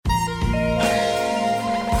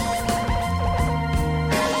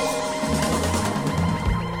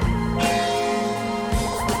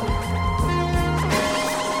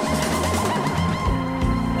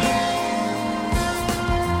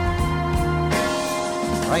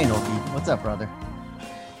Ryan Oki, what's up, brother?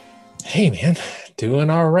 Hey, man, doing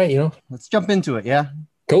all right. Let's jump into it. Yeah,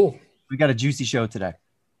 Cool, we got a juicy show today.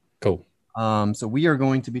 cool. So we are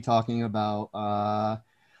going to be talking about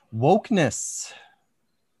wokeness.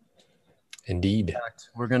 Indeed.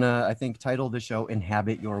 We're gonna, I think, title the show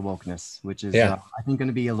 "Inhabit Your Wokeness," which is, Yeah. I think, going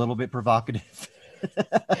to be a little bit provocative.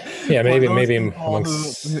 Yeah, For maybe those maybe people who,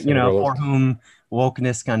 amongst for several. whom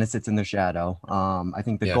wokeness kind of sits in their shadow. I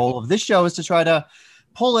think the Yeah, goal of this show is to try to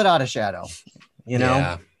pull it out of shadow. You know,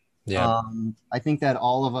 yeah, yeah. I think that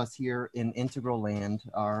all of us here in Integral Land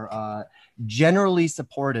are generally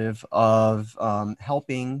supportive of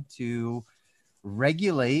helping to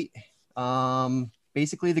regulate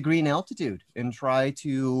basically the green altitude and try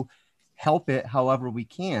to help it however we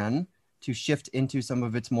can to shift into some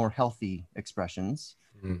of its more healthy expressions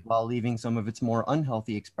Mhm. while leaving some of its more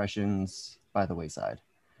unhealthy expressions by the wayside.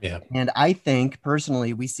 Yeah. And I think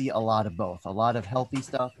personally, we see a lot of both, a lot of healthy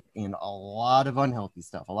stuff and a lot of unhealthy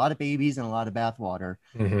stuff, a lot of babies and a lot of bathwater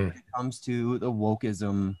Hmm. when it comes to the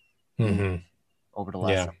wokeism Hmm. over the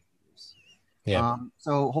last Yeah. several years. Yeah.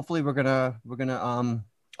 So hopefully we're gonna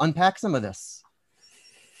unpack some of this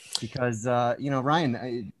because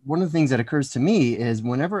Ryan, one of the things that occurs to me is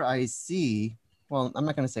whenever I see, well, I'm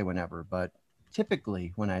not going to say whenever, but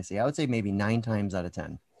typically when I see, I would say maybe 9 times out of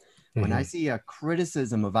 10, when I Hmm. see a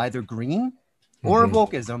criticism of either green or Hmm.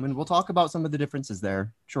 wokeism, and we'll talk about some of the differences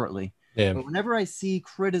there shortly. Yeah. But whenever I see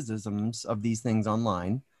criticisms of these things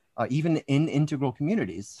online, even in integral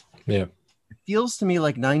communities, Yeah. it feels to me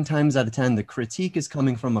like 9 times out of 10, the critique is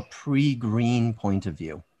coming from a pre-green point of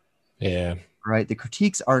view, Yeah. right? The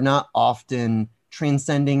critiques are not often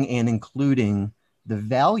transcending and including the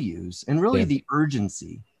values and really Yeah. the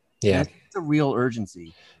urgency. And I Yeah. think it's a real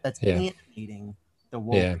urgency that's Yeah. animating the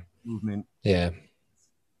woke Yeah. movement. Yeah.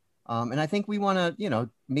 And I think we want to,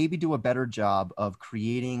 maybe do a better job of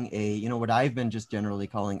creating what I've been just generally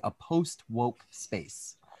calling a post woke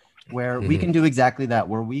space where we Hmm. can do exactly that,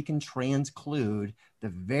 where we can transclude the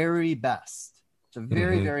very best, the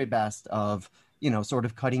very, Hmm. very best of, sort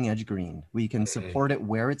of cutting edge green. We can support it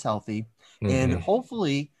where it's healthy. And Hmm.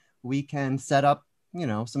 hopefully we can set up,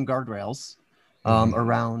 some guardrails Hmm.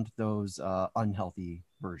 around those unhealthy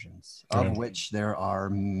versions, of Yeah. which there are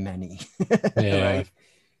many, Yeah. right?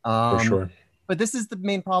 For Um, sure. but this is the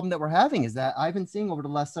main problem that we're having is that I've been seeing over the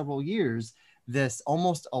last several years this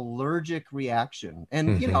almost allergic reaction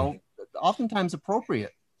and, Hmm. oftentimes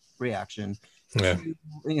appropriate reaction Yeah.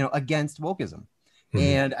 to, against wokeism. Hmm.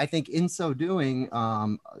 And I think in so doing,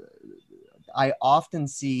 I often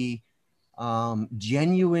see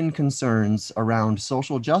genuine concerns around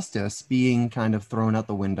social justice being kind of thrown out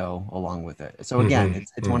the window along with it. So again, Hmm.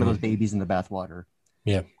 it's one of Hmm. those babies in the bathwater,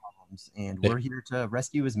 Yeah. and Yeah. we're here to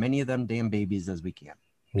rescue as many of them damn babies as we can.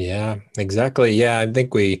 Yeah. Exactly. Yeah. I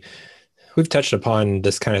think we've touched upon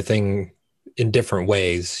this kind of thing in different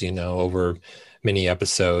ways, over many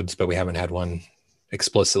episodes, but we haven't had one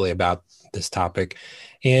explicitly about this topic.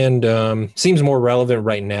 And seems more relevant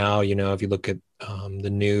right now, if you look at the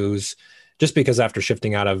news, just because after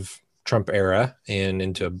shifting out of Trump era and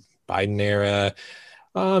into Biden era,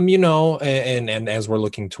 and as we're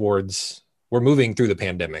looking towards, we're moving through the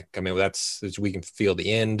pandemic. I mean, we can feel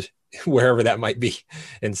the end wherever that might be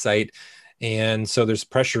in sight. And so there's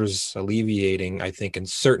pressures alleviating, I think, in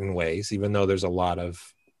certain ways, even though there's a lot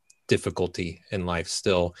of difficulty in life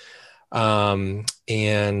still. And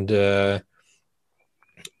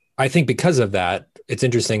I think because of that, it's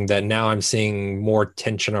interesting that now I'm seeing more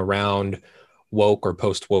tension around woke or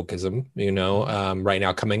post wokeism, right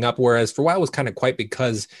now coming up. Whereas for a while it was kind of quiet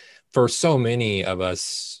because for so many of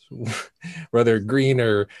us, whether green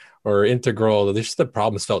or integral, just the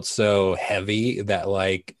problems felt so heavy that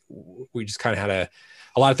like we just kind of had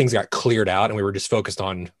a lot of things got cleared out and we were just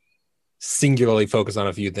singularly focused on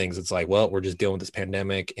a few things. It's like, well, we're just dealing with this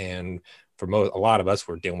pandemic, and for a lot of us,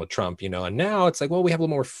 we're dealing with Trump, and now it's like, well, we have a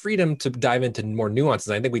little more freedom to dive into more nuances.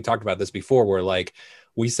 And I think we talked about this before, where like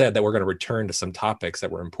we said that we're going to return to some topics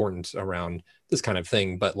that were important around this kind of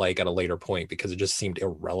thing, but like at a later point because it just seemed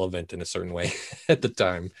irrelevant in a certain way at the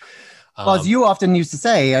time. Well, as Um, you often used to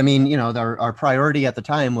say, I mean, our priority at the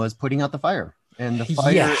time was putting out the fire. And the yeah,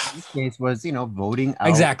 fire in this case was, voting out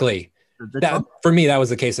exactly. the That Trump. for me, that was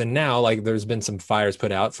the case. And now, like, there's been some fires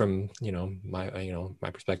put out from, my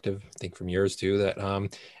perspective, I think from yours too, that,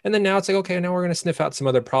 and then now it's like, okay, now we're going to sniff out some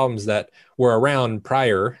other problems that were around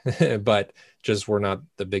prior, but just were not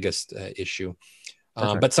the biggest issue.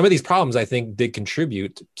 That's right. But some of these problems I think did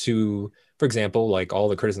contribute to, for example, like all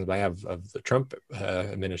the criticisms I have of the Trump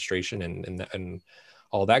administration and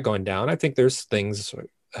all that going down. I think there's things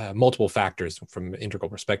multiple factors from an integral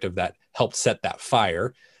perspective that helped set that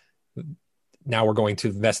fire. Now we're going to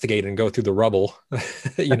investigate and go through the rubble,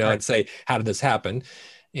 and say, how did this happen?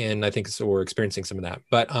 And I think so we're experiencing some of that.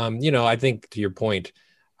 But, I think to your point,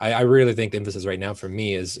 I really think the emphasis right now for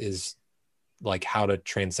me is like how to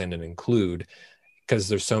transcend and include, because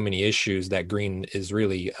there's so many issues that green is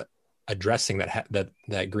really addressing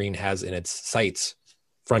that green has in its sights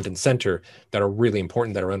front and center that are really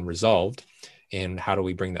important, that are unresolved. And how do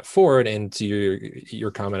we bring that forward? And to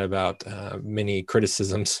your comment about many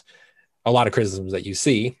criticisms, a lot of criticisms that you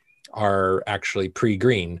see are actually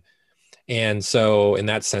pre-green. And so in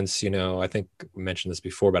that sense, I think we mentioned this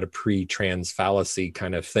before about a pre-trans fallacy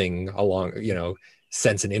kind of thing along,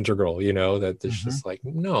 sense and integral, that there's just like,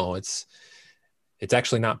 no, it's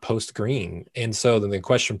actually not post-green. And so then the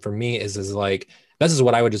question for me is like, this is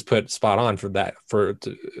what I would just put spot on for that,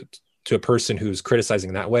 to a person who's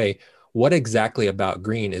criticizing that way. What exactly about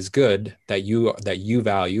green is good that you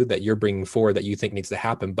value, that you're bringing forward, that you think needs to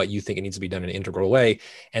happen, but you think it needs to be done in an integral way?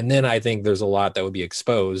 And then I think there's a lot that would be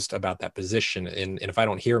exposed about that position. And if I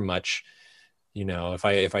don't hear much,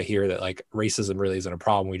 if I hear that like racism really isn't a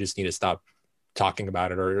problem, we just need to stop talking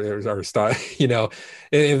about it or start,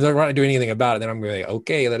 if they're not doing anything about it, then I'm going to be like,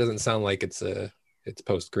 okay, that doesn't sound like it's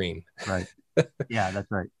post-green. Right. Yeah,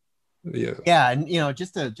 that's right. Yeah. Yeah. And,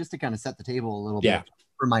 just to kind of set the table a little bit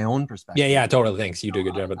from my own perspective. Yeah, totally. Thanks. You do a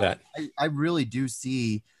good job at that. I really do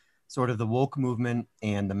see sort of the woke movement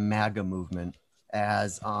and the MAGA movement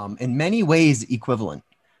as in many ways equivalent.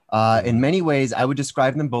 In many ways, I would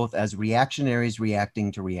describe them both as reactionaries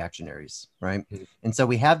reacting to reactionaries, right? And so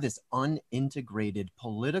we have this unintegrated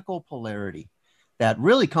political polarity that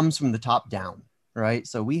really comes from the top down, right?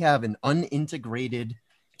 So we have an unintegrated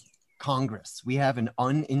Congress. We have an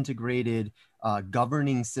unintegrated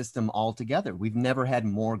governing system altogether. We've never had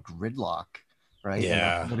more gridlock, right? In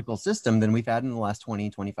our political system than we've had in the last 20,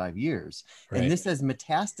 25 years. Right. And this has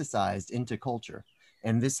metastasized into culture.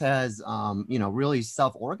 And this has, really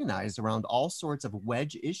self-organized around all sorts of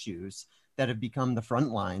wedge issues that have become the front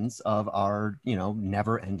lines of our,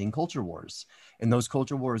 never-ending culture wars. And those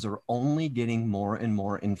culture wars are only getting more and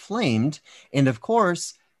more inflamed. And of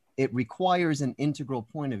course, it requires an integral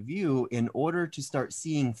point of view in order to start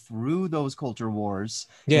seeing through those culture wars,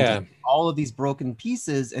 all of these broken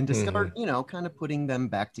pieces, and to start, kind of putting them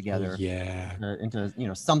back together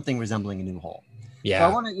into, something resembling a new whole. Yeah.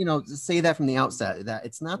 So I want to, say that from the outset, that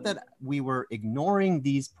it's not that we were ignoring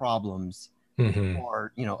these problems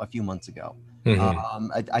for, a few months ago.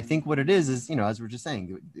 I think what it is, as we're just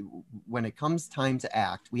saying, when it comes time to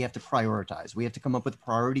act, we have to prioritize. We have to come up with a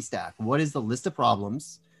priority stack. What is the list of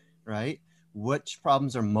problems, right? Which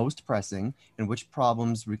problems are most pressing and which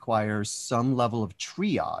problems require some level of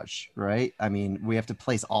triage, right? I mean, we have to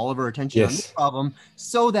place all of our attention on this problem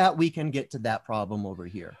so that we can get to that problem over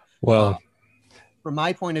here. Well, from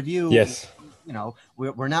my point of view,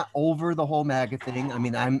 we're not over the whole MAGA thing. I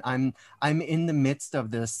mean, I'm in the midst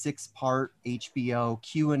of the 6-part HBO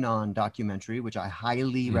QAnon documentary, which I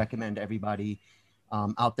highly recommend everybody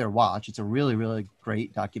out there watch. It's a really, really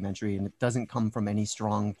great documentary, and it doesn't come from any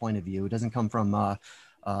strong point of view. It doesn't come from,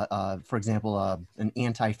 for example, an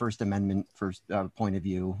anti-First Amendment point of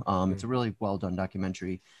view. It's a really well done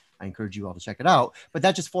documentary. I encourage you all to check it out. But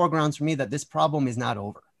that just foregrounds for me that this problem is not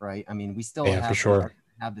over, right? I mean, we still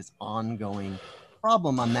have this ongoing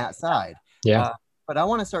problem on that side. Yeah. But I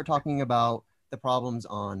want to start talking about the problems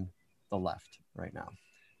on the left right now.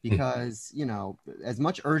 Because, as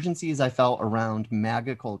much urgency as I felt around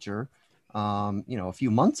MAGA culture, a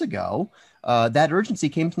few months ago, that urgency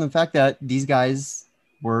came from the fact that these guys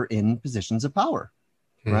were in positions of power,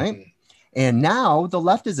 right? And now the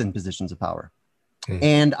left is in positions of power.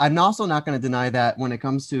 And I'm also not going to deny that when it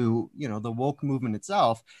comes to, the woke movement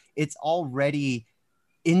itself, it's already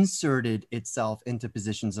inserted itself into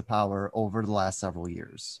positions of power over the last several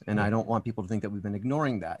years. And I don't want people to think that we've been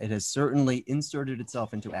ignoring that. It has certainly inserted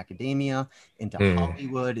itself into academia, into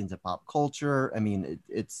Hollywood, into pop culture. I mean,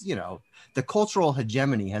 it's, the cultural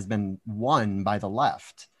hegemony has been won by the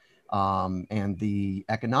left. And the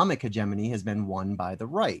economic hegemony has been won by the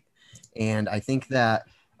right. And I think that,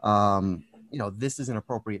 this is an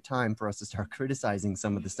appropriate time for us to start criticizing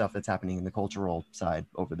some of the stuff that's happening in the cultural side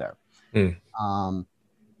over there.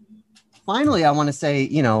 Finally, I want to say,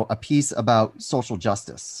 a piece about social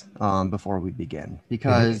justice before we begin,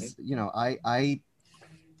 because,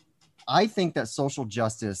 I think that social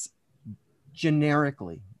justice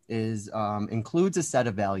generically includes a set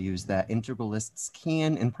of values that integralists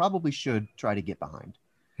can and probably should try to get behind.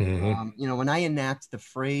 When I enact the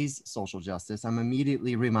phrase social justice, I'm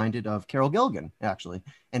immediately reminded of Carol Gilligan, actually,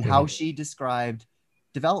 and how she described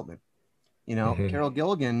development. Mm-hmm. Carol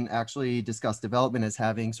Gilligan actually discussed development as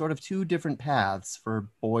having sort of two different paths for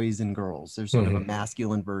boys and girls. There's sort of a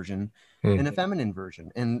masculine version and a feminine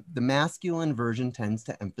version. And the masculine version tends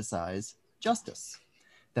to emphasize justice.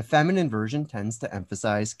 The feminine version tends to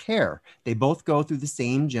emphasize care. They both go through the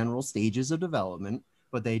same general stages of development,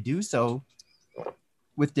 but they do so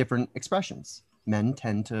with different expressions. Men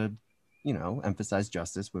tend to, emphasize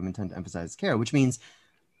justice. Women tend to emphasize care, which means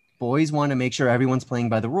boys want to make sure everyone's playing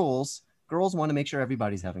by the rules. Girls want to make sure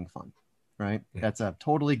everybody's having fun, right? That's a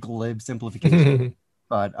totally glib simplification,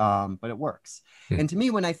 but it works. And to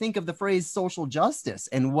me, when I think of the phrase social justice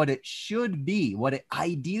and what it should be, what it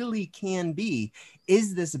ideally can be,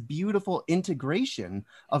 is this beautiful integration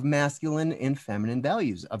of masculine and feminine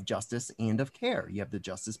values, of justice and of care. You have the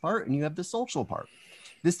justice part and you have the social part.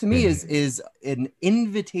 This to me is an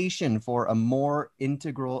invitation for a more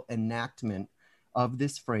integral enactment of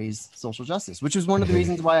this phrase social justice, which was one of the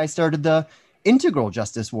reasons why I started the Integral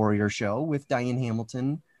Justice Warrior show with Diane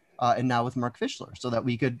Hamilton and now with Mark Fischler, so that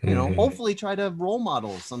we could, hopefully try to role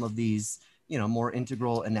model some of these, more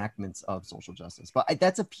integral enactments of social justice. But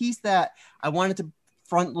that's a piece that I wanted to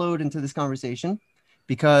front load into this conversation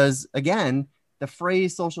because, again, the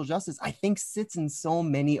phrase social justice, I think, sits in so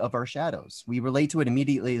many of our shadows. We relate to it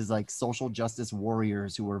immediately as like social justice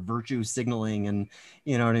warriors who are virtue signaling and,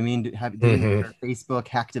 you know what I mean, doing their Facebook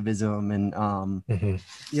hacktivism. And,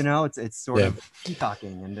 it's sort of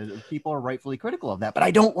peacocking, and people are rightfully critical of that. But I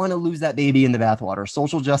don't want to lose that baby in the bathwater.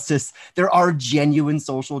 Social justice, there are genuine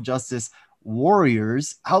social justice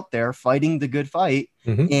warriors out there fighting the good fight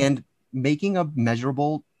and making a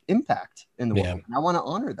measurable impact in the world. And I want to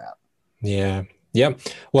honor that. Yeah. Yep.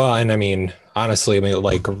 Well, and I mean, honestly,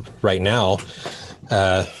 like right now,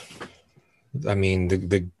 the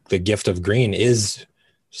gift of green is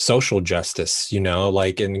social justice,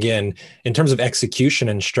 like, and again, in terms of execution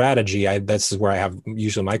and strategy, that's where I have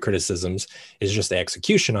usually my criticisms is just the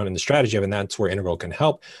execution on and the strategy of it, and that's where Integral can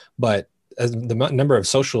help. But as the number of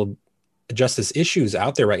social justice issues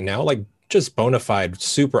out there right now, like just bona fide,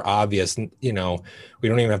 super obvious, we don't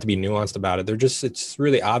even have to be nuanced about it. It's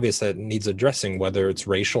really obvious that it needs addressing, whether it's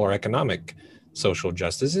racial or economic social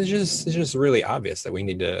justice. It's just really obvious that we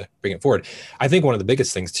need to bring it forward. I think one of the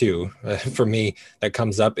biggest things too, for me, that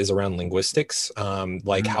comes up is around linguistics,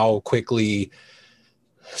 how quickly,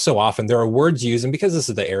 so often there are words used, and because this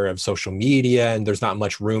is the era of social media and there's not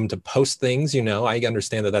much room to post things, I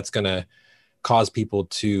understand that that's going to cause people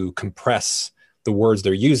to compress the words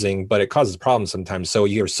they're using, but it causes problems sometimes. So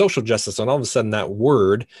you hear social justice, and all of a sudden that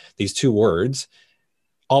word, these two words,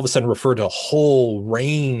 all of a sudden refer to a whole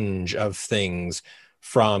range of things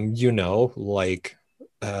from, racism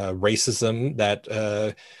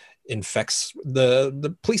that infects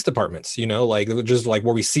the police departments, just like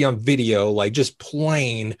what we see on video, like just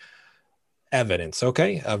plain evidence,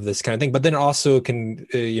 of this kind of thing. But then it also can,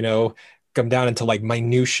 come down into like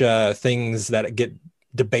minutia things that get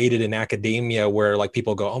debated in academia where like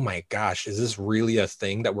people go, oh my gosh, is this really a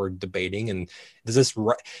thing that we're debating? And is this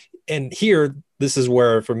right? And here, this is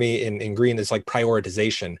where for me in green, it's like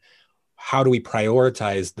prioritization. How do we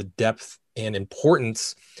prioritize the depth and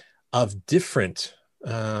importance of different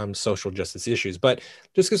social justice issues? But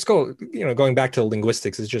just go, going back to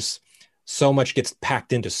linguistics, is just so much gets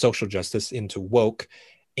packed into social justice, into woke.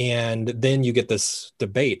 And then you get this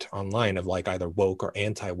debate online of like either woke or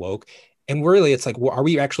anti-woke. And really, it's like, well, are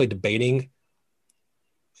we actually debating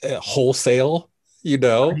wholesale,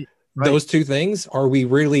 Right. those two things? Are we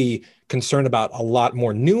really concerned about a lot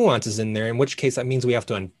more nuances in there? In which case, that means we have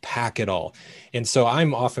to unpack it all. And so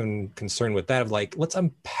I'm often concerned with that of like, let's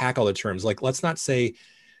unpack all the terms. Like, let's not say,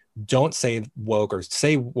 don't say woke or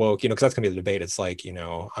say woke, because that's going to be the debate. It's like,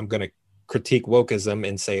 I'm going to critique wokeism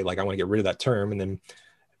and say, like, I want to get rid of that term. And then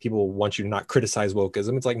people want you to not criticize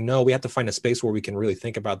wokeism. It's like, no, we have to find a space where we can really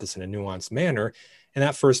think about this in a nuanced manner. And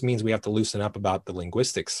that first means we have to loosen up about the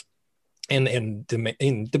linguistics and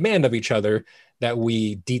demand of each other that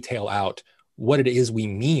we detail out what it is we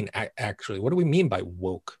mean. Actually, what do we mean by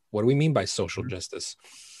woke? What do we mean by social justice?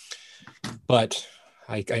 But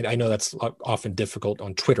I know that's often difficult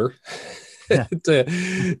on Twitter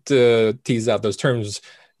to tease out those terms,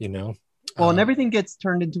 Well, and everything gets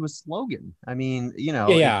turned into a slogan. I mean,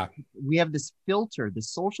 we have this filter, the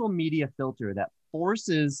social media filter that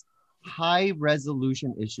forces high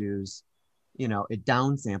resolution issues, it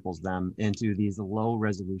downsamples them into these low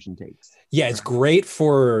resolution takes. Yeah, it's great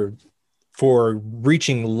for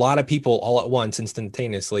reaching a lot of people all at once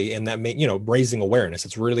instantaneously, and that may, raising awareness.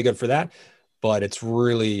 It's really good for that, but it's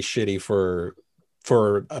really shitty for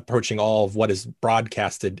for approaching all of what is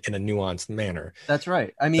broadcasted in a nuanced manner. That's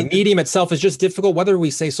right. I The mean, medium itself is just difficult. Whether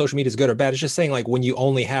we say social media is good or bad, it's just saying like when you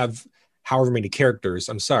only have however many characters,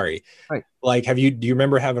 I'm sorry. right. Like, do you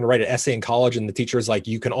remember having to write an essay in college and the teacher is like,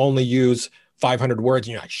 you can only use 500 words.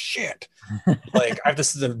 And you're like, shit. Like I have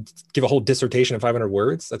to give a whole dissertation of 500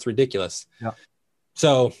 words. That's ridiculous. Yeah.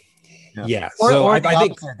 So Yeah. So or I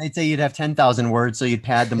think they'd say you'd have 10,000 words, so you'd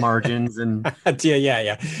pad the margins and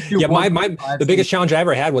yeah. The biggest challenge I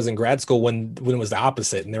ever had was in grad school when it was the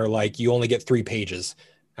opposite, and they're like, you only get 3 pages.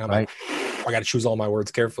 And I'm right. like, I got to choose all my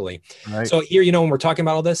words carefully. Right. So here, when we're talking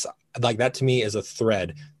about all this, like that to me is a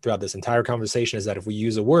thread throughout this entire conversation, is that if we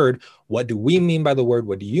use a word, what do we mean by the word?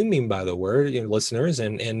 What do you mean by the word, listeners?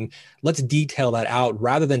 And let's detail that out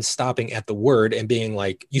rather than stopping at the word and being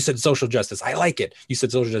like, you said social justice, I like it. You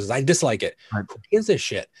said social justice, I dislike it. Right. Who gives a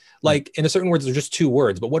shit? Like in a certain words, they're just 2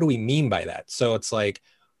 words, but what do we mean by that? So it's like,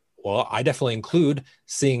 well, I definitely include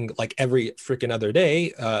seeing like every freaking other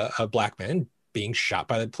day a Black man being shot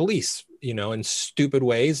by the police, in stupid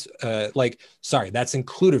ways. Sorry, that's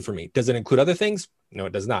included for me. Does it include other things? No,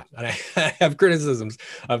 it does not. And I have criticisms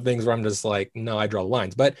of things where I'm just like, no, I draw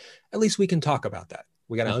lines, but at least we can talk about that.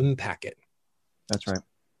 We got to unpack it. That's right.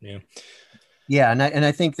 Yeah. Yeah. And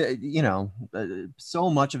I think that, so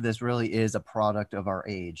much of this really is a product of our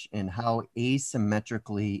age and how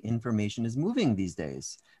asymmetrically information is moving these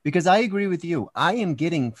days. Because I agree with you. I am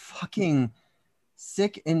getting fucking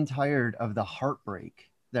sick and tired of the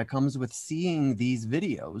heartbreak that comes with seeing these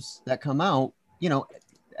videos that come out,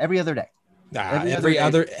 every other day. Every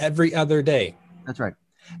other day. That's right.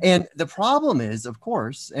 And the problem is, of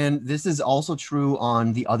course, and this is also true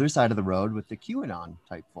on the other side of the road with the QAnon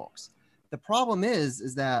type folks. The problem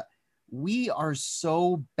is that we are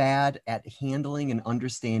so bad at handling and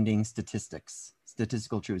understanding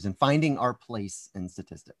statistical truths, and finding our place in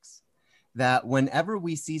statistics, that whenever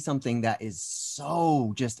we see something that is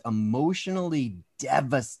so just emotionally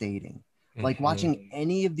devastating, like watching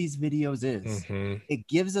any of these videos is, it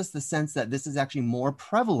gives us the sense that this is actually more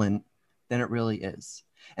prevalent than it really is.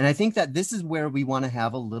 And I think that this is where we want to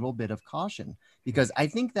have a little bit of caution, because I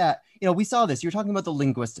think that, we saw this, you're talking about the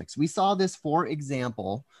linguistics. We saw this, for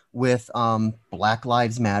example, with Black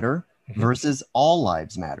Lives Matter versus All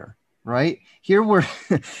Lives Matter. Right here, we're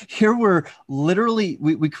literally,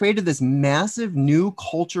 we created this massive new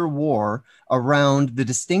culture war around the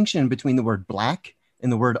distinction between the word Black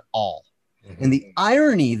and the word all. And the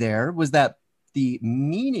irony there was that the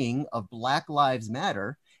meaning of Black Lives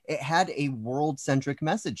Matter, it had a world-centric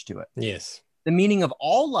message to it. Yes. The meaning of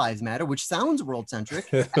All Lives Matter, which sounds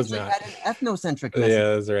world-centric, actually had an ethnocentric message.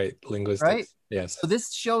 Yeah, that's right. Linguistics. Right? Yes. So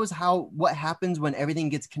this shows what happens when everything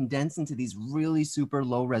gets condensed into these really super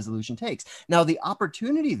low resolution takes. Now, the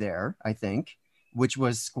opportunity there, I think, which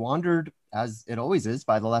was squandered, as it always is,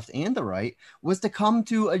 by the left and the right, was to come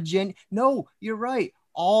to no, you're right.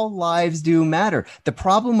 All lives do matter. The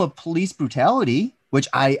problem of police brutality, which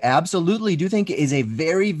I absolutely do think is a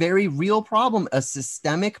very, very real problem, a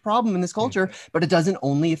systemic problem in this culture, but it doesn't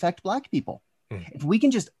only affect Black people. If we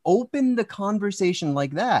can just open the conversation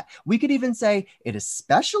like that, we could even say it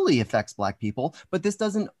especially affects Black people, but this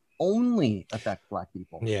doesn't only affect Black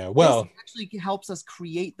people. Yeah, well, this actually helps us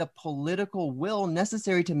create the political will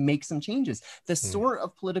necessary to make some changes. The sort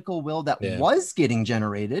of political will that was getting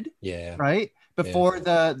generated, right, before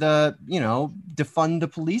the defund the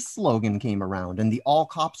police slogan came around and the all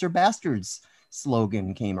cops are bastards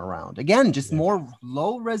slogan came around. Again, just more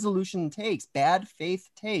low resolution takes, bad faith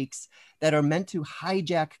takes that are meant to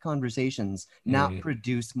hijack conversations, not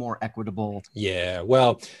produce more equitable. Yeah,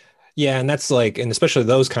 well, yeah, and that's like, and especially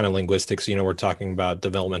those kind of linguistics, we're talking about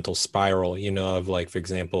developmental spiral, of like, for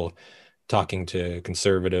example, talking to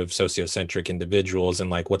conservative sociocentric individuals and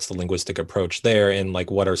like, what's the linguistic approach there? And like,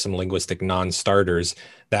 what are some linguistic non-starters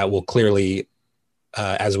that will clearly,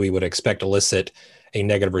 as we would expect, elicit a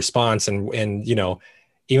negative response. And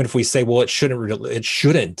even if we say, well, it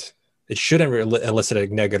shouldn't elicit a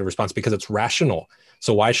negative response because it's rational.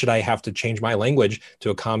 So why should I have to change my language to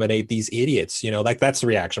accommodate these idiots? Like that's the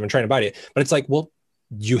reaction. I'm trying to bite it, but it's like, well,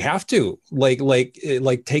 you have to like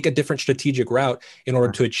take a different strategic route in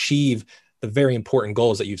order to achieve the very important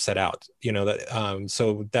goals that you've set out,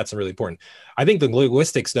 so that's really important. I think the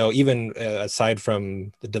linguistics though, even aside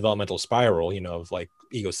from the developmental spiral, of like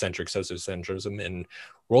egocentric sociocentrism and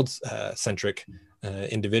world centric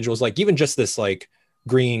individuals, like even just this like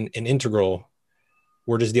green and integral,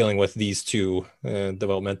 we're just dealing with these 2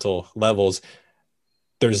 developmental levels.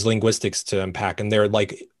 There's linguistics to unpack, and they're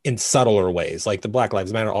like in subtler ways, like the Black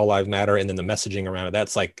Lives Matter, All Lives Matter, and then the messaging around it.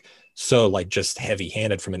 That's like so like just heavy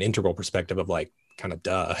handed from an integral perspective of like kind of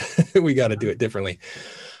duh. We got to do it differently.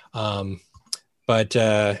 But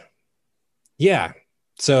yeah,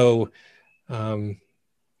 so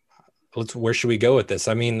where should we go with this?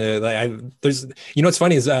 I mean, there's, you know, what's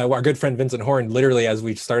funny is our good friend Vincent Horn, literally as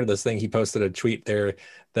we started this thing, he posted a tweet there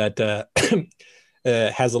that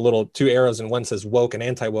has a little 2 arrows, and one says woke and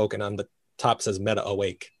anti-woke, and on the top says meta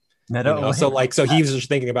awake. Meta awake. So he was just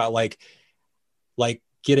thinking about like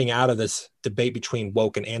getting out of this debate between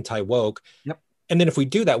woke and anti-woke. Yep. And then if we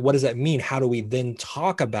do that, what does that mean? How do we then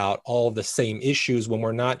talk about all of the same issues when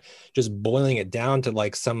we're not just boiling it down to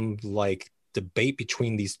like some like debate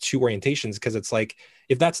between these two orientations? Because it's like,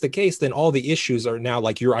 if that's the case, then all the issues are now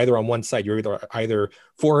like you're either on one side, you're either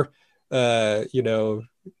for you know,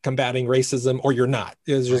 combating racism, or you're not.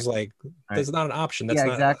 It's just like there's not an option. That's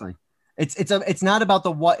not exactly. It's not about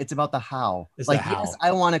the what, it's about the how. It's like, the how. yes,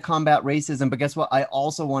 I want to combat racism, but guess what? I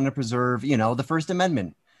also want to preserve, you know, the First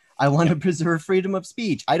Amendment. I want to preserve freedom of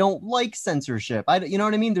speech. I don't like censorship. You know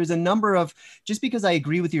what I mean? There's a number of, just because I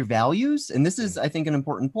agree with your values, and this is, I think, an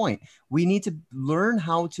important point, we need to learn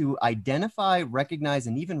how to identify, recognize,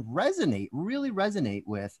 and even really resonate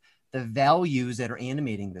with the values that are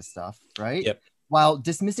animating this stuff, right? Yep. While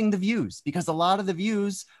dismissing the views, because a lot of the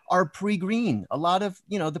views are pre-green. A lot of,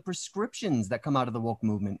 you know, the prescriptions that come out of the woke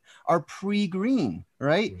movement are pre-green,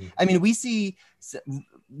 right? Mm-hmm. I mean, we see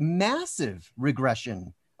massive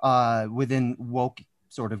regression within woke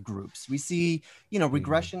sort of groups. We see, you know,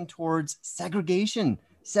 regression towards segregation.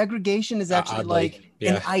 Segregation is actually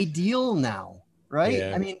an ideal now, right?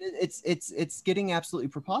 Yeah. I mean, it's getting absolutely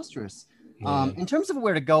preposterous. In terms of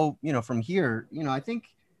where to go, you know, from here, you know, I think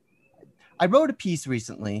I wrote a piece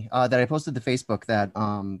recently that I posted to Facebook that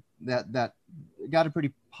that got a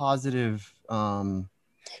pretty positive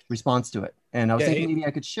response to it. And I was thinking maybe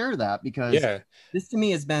I could share that, because this to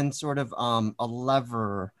me has been sort of a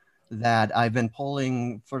lever that I've been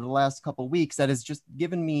pulling for the last couple of weeks that has just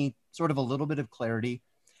given me sort of a little bit of clarity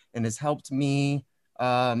and has helped me,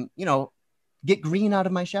 you know, get green out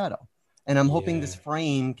of my shadow. And I'm hoping this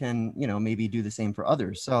frame can, you know, maybe do the same for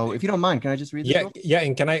others. So if you don't mind, can I just read this? Yeah.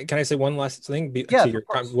 And can I say one last thing to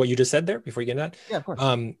what you just said there before you get into that? Yeah, of course.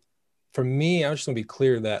 For me, I was just going to be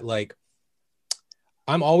clear that like,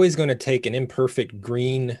 I'm always going to take an imperfect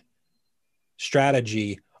green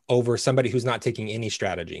strategy over somebody who's not taking any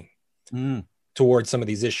strategy towards some of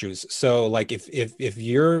these issues. So like if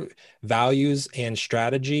your values and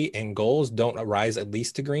strategy and goals don't arise at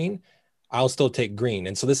least to green, I'll still take green.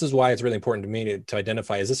 And so this is why it's really important to me to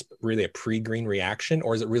identify, is this really a pre-green reaction,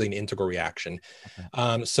 or is it really an integral reaction?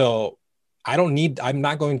 Okay. So I don't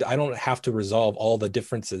have to resolve all the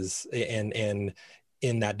differences and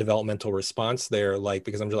in that developmental response there, like,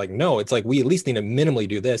 because I'm just like, no, it's like, we at least need to minimally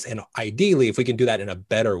do this. And ideally, if we can do that in a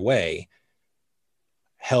better way,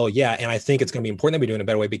 hell yeah. And I think it's going to be important that we do it in a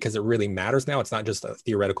better way, because it really matters now. It's not just a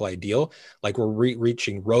theoretical ideal. Like, we're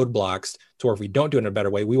reaching roadblocks to where if we don't do it in a better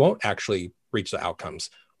way, we won't actually reach the outcomes.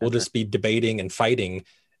 We'll just be debating and fighting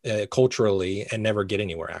culturally and never get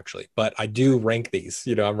anywhere, actually. But I do rank these,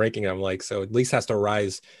 you know, I'm ranking them like, so at least has to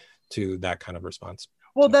rise to that kind of response.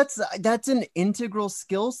 Well, that's an integral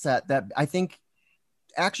skill set that I think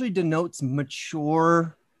actually denotes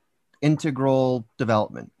mature integral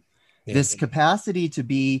development. Yeah. This capacity to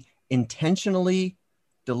be intentionally,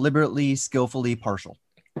 deliberately, skillfully partial.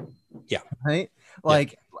 Yeah. Right?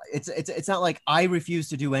 Like, it's not like I refuse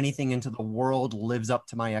to do anything until the world lives up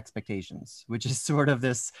to my expectations, which is sort of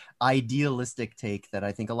this idealistic take that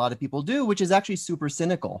I think a lot of people do, which is actually super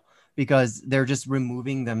cynical, because they're just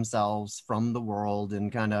removing themselves from the world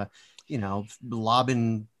and kind of, you know,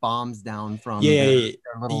 lobbing bombs down from their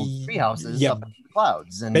little tree houses up in the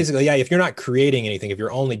clouds. And basically, if you're not creating anything, if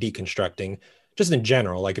you're only deconstructing, just in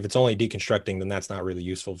general, like if it's only deconstructing, then that's not really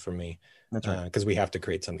useful for me. That's right. Because we have to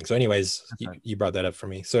create something. So anyways, you brought that up for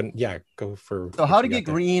me. So yeah, go for. So how to get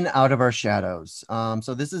green out of our shadows.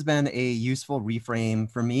 So this has been a useful reframe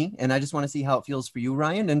for me, and I just want to see how it feels for you,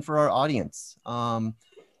 Ryan, and for our audience.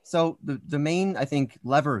 So the main, I think,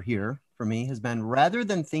 lever here for me has been, rather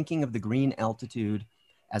than thinking of the green altitude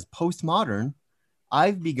as postmodern,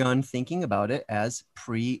 I've begun thinking about it as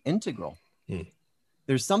pre-integral.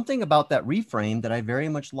 There's something about that reframe that I very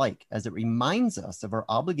much like, as it reminds us of our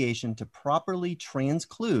obligation to properly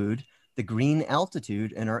transclude the green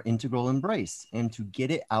altitude in our integral embrace and to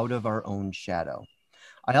get it out of our own shadow.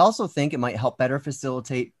 I also think it might help better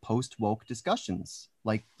facilitate post-woke discussions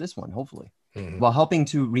like this one, hopefully, while helping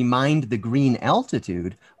to remind the green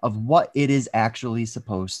altitude of what it is actually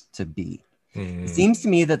supposed to be. It seems to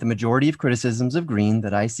me that the majority of criticisms of green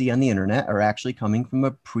that I see on the internet are actually coming from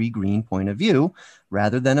a pre-green point of view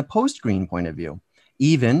rather than a post-green point of view.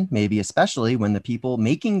 even maybe especially when the people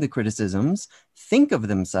making the criticisms think of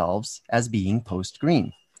themselves as being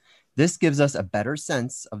post-green. This gives us a better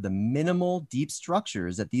sense of the minimal deep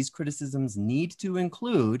structures that these criticisms need to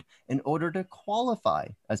include in order to qualify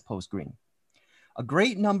as post-green. A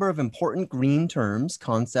great number of important green terms,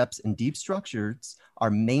 concepts, and deep structures are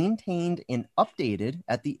maintained and updated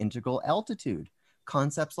at the integral altitude.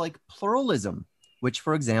 Concepts like pluralism, which,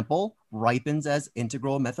 for example, ripens as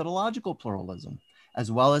integral methodological pluralism, as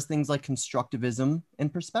well as things like constructivism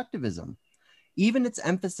and perspectivism. Even its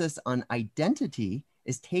emphasis on identity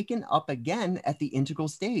is taken up again at the integral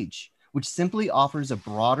stage, which simply offers a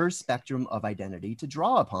broader spectrum of identity to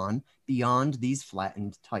draw upon beyond these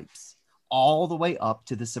flattened types, all the way up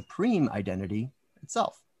to the supreme identity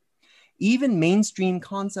itself. Even mainstream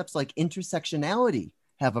concepts like intersectionality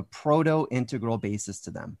have a proto-integral basis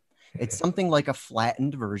to them. It's something like a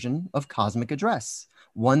flattened version of cosmic address,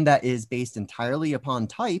 one that is based entirely upon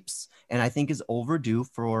types, and I think is overdue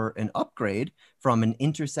for an upgrade from an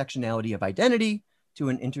intersectionality of identity to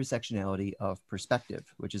an intersectionality of perspective,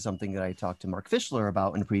 which is something that I talked to Mark Fischler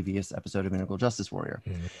about in a previous episode of Integral Justice Warrior.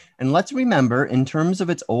 Mm-hmm. And let's remember, in terms of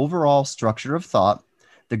its overall structure of thought,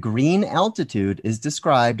 the green altitude is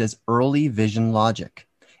described as early vision logic.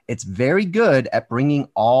 It's very good at bringing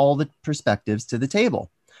all the perspectives to the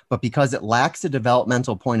table, but because it lacks a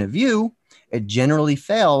developmental point of view, it generally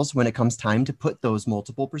fails when it comes time to put those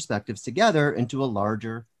multiple perspectives together into a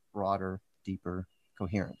larger, broader, deeper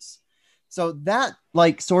coherence. So that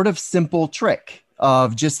like sort of simple trick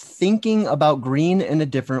of just thinking about green in a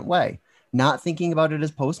different way, not thinking about it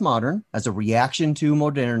as postmodern, as a reaction to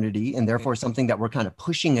modernity, and therefore something that we're kind of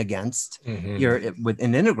pushing against here with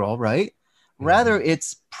an integral, right? Rather,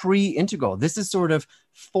 it's pre-integral. This is sort of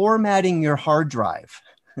formatting your hard drive,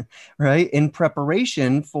 right? In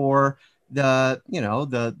preparation for the, you know,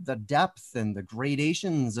 the depth and the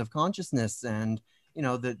gradations of consciousness and, you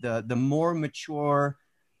know, the more mature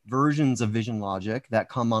versions of vision logic that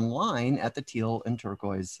come online at the teal and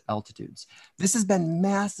turquoise altitudes. This has been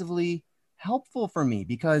massively helpful for me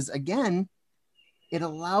because, again, it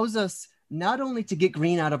allows us not only to get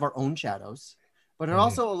green out of our own shadows, but it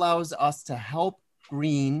also allows us to help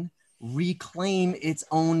green reclaim its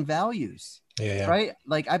own values. Yeah. Right?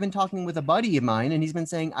 Like I've been talking with a buddy of mine and he's been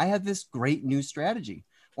saying, I have this great new strategy.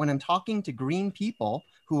 When I'm talking to green people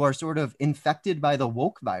who are sort of infected by the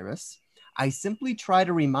woke virus, I simply try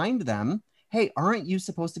to remind them, hey, aren't you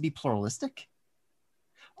supposed to be pluralistic?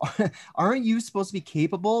 Aren't you supposed to be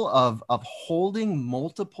capable of holding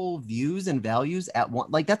multiple views and values at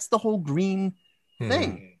one? Like that's the whole green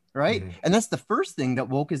thing, right? And that's the first thing that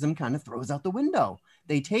wokeism kind of throws out the window.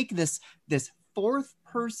 They take this fourth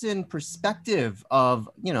person perspective of,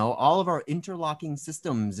 you know, all of our interlocking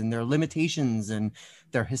systems and their limitations and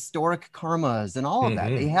their historic karmas and all of that.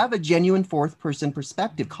 They have a genuine fourth person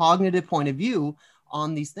perspective, cognitive point of view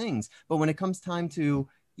on these things. But when it comes time to,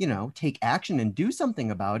 you know, take action and do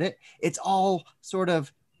something about it, it's all sort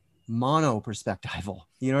of mono perspectival.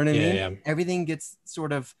 You know what I mean? Yeah. Everything gets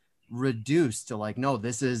sort of reduced to like, no,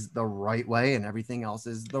 this is the right way and everything else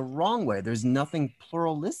is the wrong way. There's nothing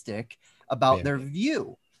pluralistic about their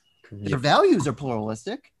view. Their values are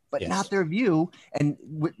pluralistic, but not their view. And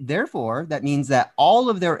therefore, that means that all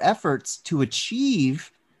of their efforts to achieve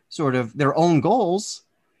sort of their own goals,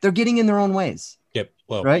 they're getting in their own ways. Yep.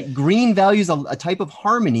 Well, right. Green values a type of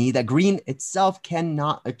harmony that green itself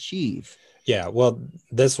cannot achieve. Yeah. Well,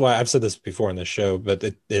 that's why I've said this before in the show, but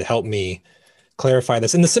it helped me clarify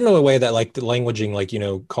this in the similar way that like the languaging, like, you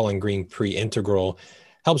know, calling green pre-integral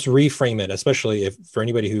helps reframe it, especially if for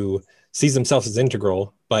anybody who sees themselves as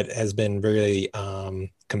integral, but has been very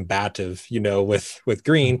combative, you know, with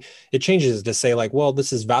green, it changes to say like, well,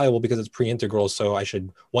 this is valuable because it's pre-integral. So I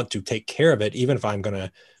should want to take care of it, even if I'm going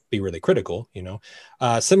to be really critical, you know.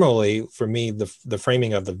 Similarly, for me, the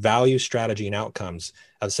framing of the value, strategy, and outcomes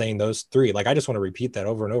of saying those three, like, I just want to repeat that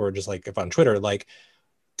over and over, just like if on Twitter, like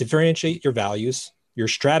differentiate your values, your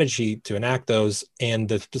strategy to enact those, and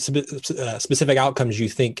the specific outcomes you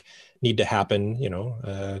think need to happen, you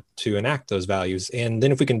know, to enact those values. And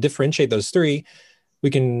then if we can differentiate those three, we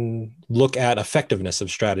can look at effectiveness of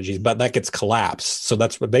strategies, but that gets collapsed. So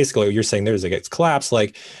that's what basically what you're saying there is it gets collapsed.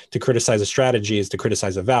 Like to criticize a strategy is to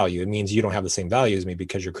criticize a value. It means you don't have the same value as me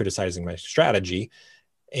because you're criticizing my strategy.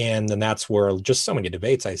 And then that's where just so many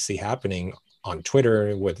debates I see happening on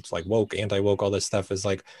Twitter with like woke, anti-woke, all this stuff is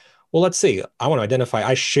like, well, let's see. I want to identify,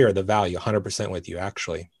 I share the value 100% with you,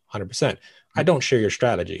 actually, 100%. I don't share your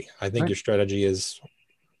strategy. I think your strategy is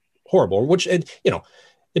horrible, which, it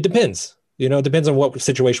depends. You know, it depends on what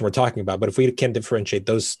situation we're talking about. But if we can differentiate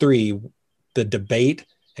those three, the debate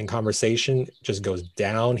and conversation just goes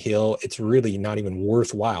downhill. It's really not even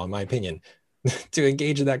worthwhile, in my opinion, to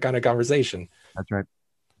engage in that kind of conversation. That's right.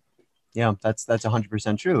 Yeah, that's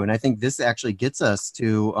 100% true. And I think this actually gets us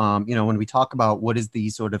to, when we talk about what is the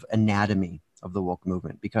sort of anatomy of the woke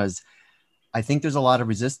movement, because I think there's a lot of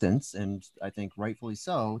resistance, and I think rightfully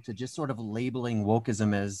so, to just sort of labeling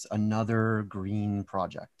wokeism as another green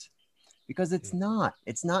project, because it's not.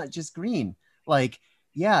 It's not just green. Like,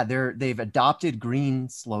 yeah, they've adopted green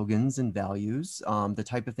slogans and values, the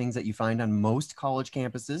type of things that you find on most college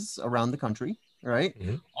campuses around the country, right?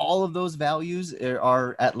 Mm-hmm. All of those values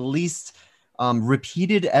are at least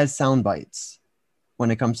repeated as sound bites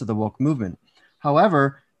when it comes to the woke movement.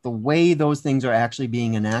 However, the way those things are actually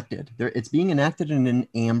being enacted, it's being enacted in an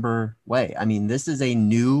amber way. I mean, this is a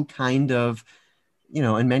new kind of,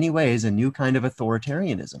 in many ways, a new kind of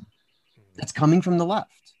authoritarianism that's coming from the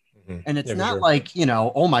left. And it's not like,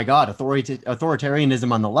 oh my God,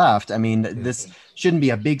 authoritarianism on the left. I mean, this shouldn't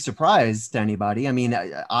be a big surprise to anybody. I mean,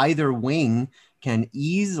 either wing can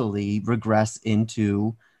easily regress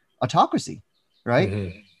into autocracy,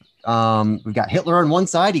 right? We've got Hitler on one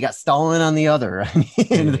side, you got Stalin on the other. I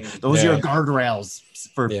mean, those are your guardrails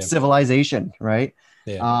for civilization, right?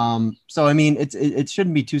 So, I mean, it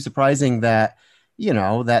shouldn't be too surprising that,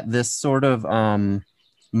 that this sort of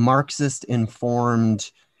Marxist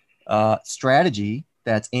informed strategy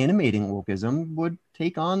that's animating wokeism would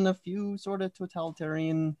take on a few sort of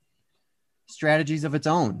totalitarian strategies of its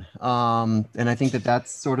own. And I think that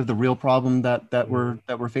that's sort of the real problem that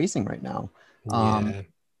we're facing right now.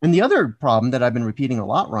 And the other problem that I've been repeating a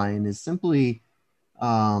lot, Ryan, is simply,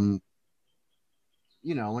 when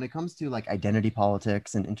it comes to like identity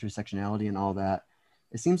politics and intersectionality and all that,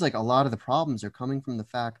 it seems like a lot of the problems are coming from the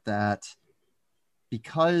fact that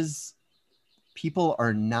because people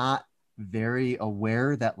are not very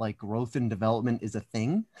aware that like growth and development is a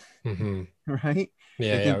thing, right?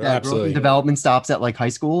 Yeah, they think that absolutely. growth and development stops at like high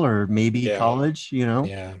school or maybe college,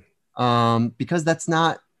 because that's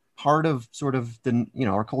not part of sort of the,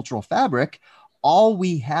 our cultural fabric. All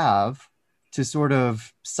we have to sort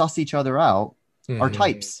of suss each other out are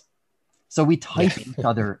types. So we type each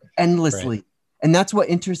other endlessly. Right. And that's what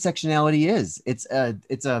intersectionality is. It's an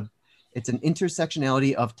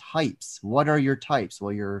intersectionality of types. What are your types?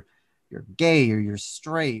 Well, you're gay, or you're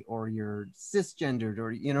straight, or you're cisgendered,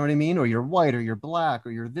 or you know what I mean, or you're white, or you're black,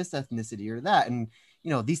 or you're this ethnicity or that. And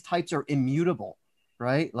these types are immutable,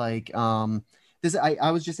 right? Like this.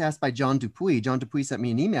 I was just asked by John Dupuy. John Dupuy sent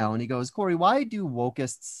me an email and he goes, Corey, why do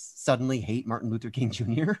wokeists suddenly hate Martin Luther King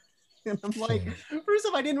Jr.? And I'm like, first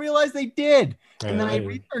off, I didn't realize they did. And then I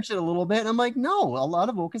researched it a little bit and I'm like, no, a lot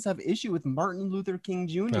of wokists have issue with Martin Luther King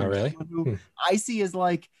Jr. Oh, really? Who I see as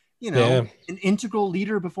like, an integral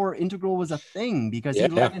leader before integral was a thing, because he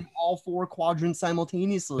lived in all four quadrants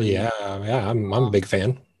simultaneously. I'm a big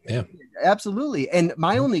fan. Yeah, absolutely. And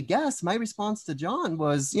my only guess, my response to John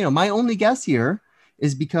was, my only guess here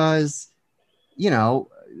is because,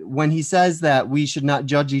 when he says that we should not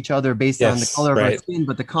judge each other based on the color of our skin,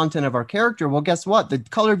 but the content of our character. Well, guess what? The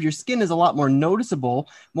color of your skin is a lot more noticeable,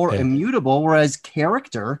 more immutable, whereas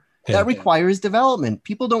character, that requires development.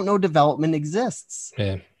 People don't know development exists.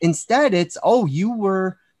 Instead, it's, you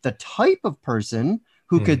were the type of person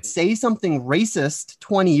who could say something racist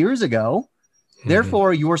 20 years ago.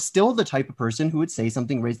 Therefore, you're still the type of person who would say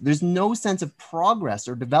something racist. There's no sense of progress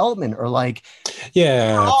or development or like,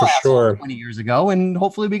 for sure, 20 years ago, and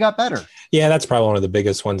hopefully we got better. Yeah, that's probably one of the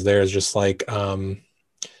biggest ones there, is just like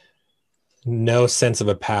no sense of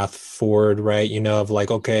a path forward, right? Of like,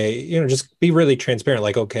 okay, just be really transparent.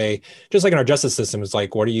 Like, okay, just like in our justice system, it's like,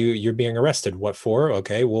 you're being arrested. What for?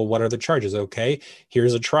 Okay, well, what are the charges? Okay,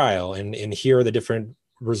 here's a trial, and here are the different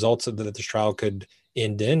results that this trial could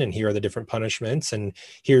end in, and here are the different punishments, and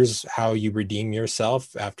here's how you redeem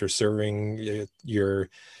yourself after serving your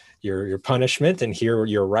punishment, and here are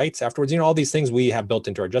your rights afterwards. All these things we have built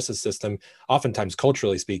into our justice system, oftentimes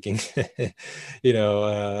culturally speaking.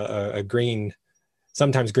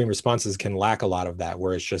 Sometimes green responses can lack a lot of that,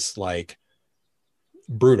 where it's just like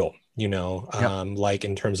brutal, like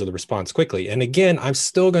in terms of the response quickly. And again, I'm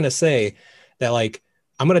still going to say that, like,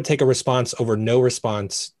 I'm going to take a response over no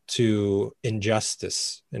response to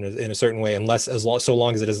injustice in a certain way, so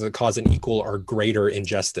long as it doesn't cause an equal or greater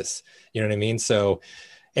injustice. You know what I mean? So,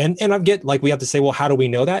 and I get, like, we have to say, well, how do we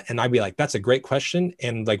know that? And I'd be like, that's a great question.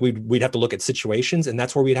 And like, we'd have to look at situations, and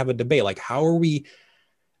that's where we'd have a debate. Like, how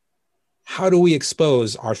do we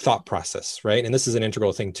expose our thought process, right? And this is an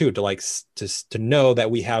integral thing too, to know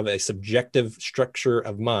that we have a subjective structure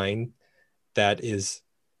of mind that is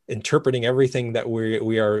interpreting everything that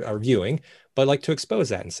we are viewing, but like to expose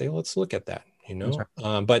that and say, let's look at that. you know.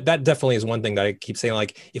 But that definitely is one thing that I keep saying,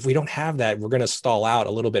 like, if we don't have that, we're going to stall out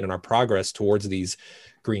a little bit in our progress towards these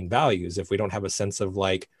green values. If we don't have a sense of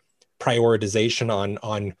like prioritization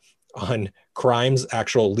on crimes,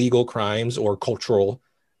 actual legal crimes, or cultural,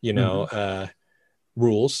 you know,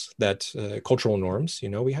 rules, that cultural norms, you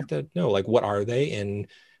know, we have to know, like, what are they, and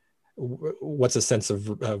what's a sense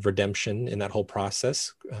of redemption in that whole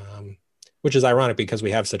process, which is ironic because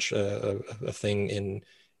we have such a thing in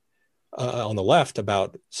on the left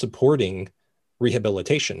about supporting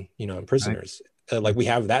rehabilitation, you know, in prisoners. Like, we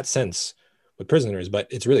have that sense with prisoners, but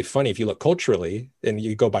it's really funny if you look culturally and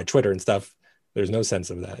you go by Twitter and stuff, there's no sense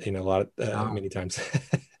of that, you know, a lot of many times.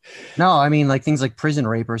 No, I mean, like, things like prison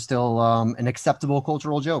rape are still an acceptable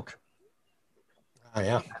cultural joke.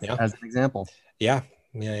 Yeah, As an example. Yeah.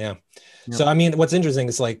 So I mean, what's interesting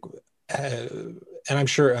is like, and I'm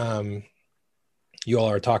sure you all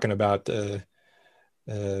are talking about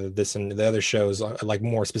this and the other shows, like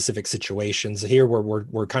more specific situations. Here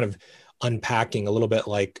we're kind of unpacking a little bit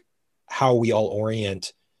like how we all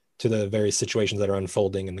orient to the various situations that are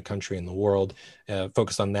unfolding in the country and the world,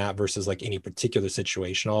 focus on that versus like any particular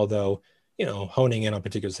situation. Although, you know, honing in on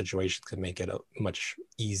particular situations could make it much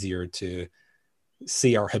easier to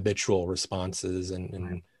see our habitual responses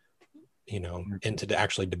and you know, and to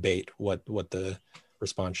actually debate what the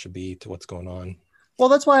response should be to what's going on. Well,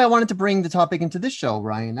 that's why I wanted to bring the topic into this show,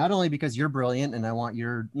 Ryan, not only because you're brilliant and I want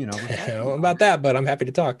your, you know, I don't know about that, but I'm happy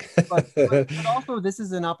to talk. but also this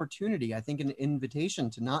is an opportunity, I think, an invitation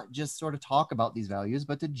to not just sort of talk about these values,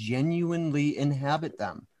 but to genuinely inhabit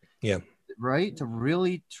them. Yeah. Right. To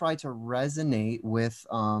really try to resonate with,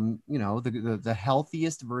 you know, the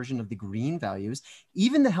healthiest version of the green values,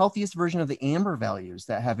 even the healthiest version of the amber values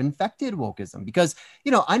that have infected wokeism. Because,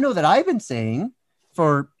 you know, I know that I've been saying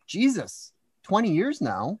for 20 years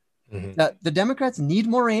now that the Democrats need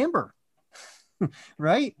more amber.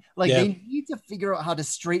 Right? Like, they need to figure out how to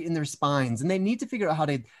straighten their spines, and they need to figure out how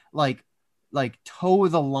to like toe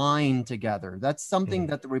the line together. That's something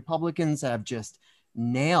that the Republicans have just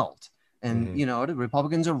nailed. And, you know, the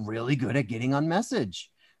Republicans are really good at getting on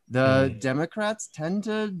message. The Democrats tend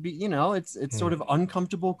to be, you know, it's sort of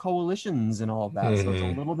uncomfortable coalitions and all of that. So it's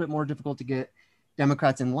a little bit more difficult to get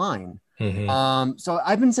Democrats in line. So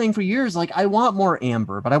I've been saying for years, like, I want more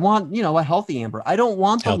amber, but I want, you know, a healthy amber. I don't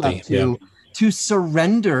want the left to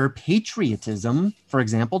surrender patriotism, for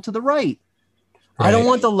example, to the right. I don't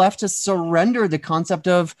want the left to surrender the concept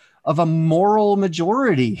of a moral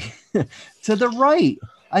majority to the right.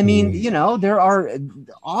 I mean, you know, there are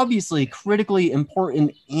obviously critically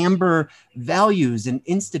important amber values and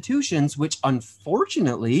institutions which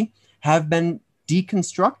unfortunately have been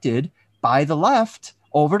deconstructed by the left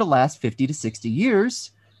over the last 50 to 60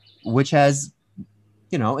 years, which has,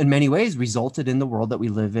 you know, in many ways resulted in the world that we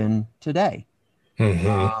live in today.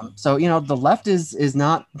 So, you know, the left is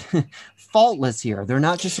not faultless here. They're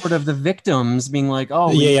not just sort of the victims being like,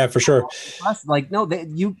 oh, yeah, for sure. Like, no,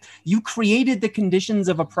 you created the conditions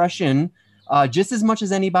of oppression just as much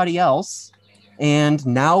as anybody else. And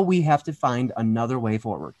now we have to find another way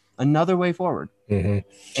forward. And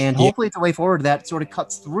hopefully it's a way forward that sort of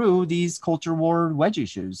cuts through these culture war wedge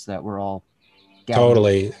issues that we're all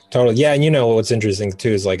gathering. Totally. Yeah. And you know, what's interesting too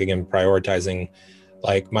is, like, again, prioritizing,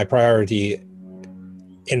 like, my priority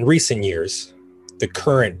in recent years, the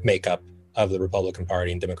current makeup of the Republican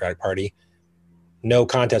Party and Democratic Party, no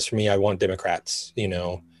contest for me. I want Democrats, you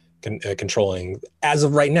know, controlling as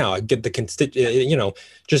of right now. I get the you know,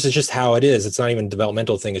 it's just how it is. It's not even a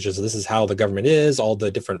developmental thing. It's just, this is how the government is, all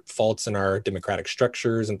the different faults in our democratic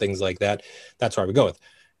structures and things like that. That's where I would go with.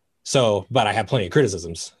 So, but I have plenty of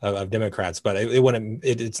criticisms of Democrats, but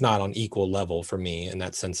it's not on equal level for me in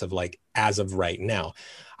that sense of, like, as of right now.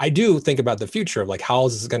 I do think about the future of, like, how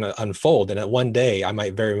is this going to unfold? And at one day I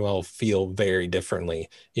might very well feel very differently,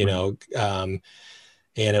 you know,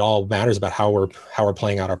 and it all matters about how we're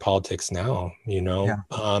playing out our politics now, you know.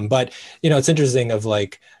 But, you know, it's interesting of,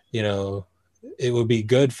 like, you know, it would be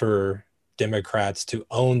good for Democrats to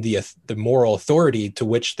own the moral authority to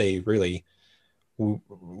which they really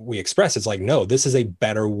we express. It's like, no, this is a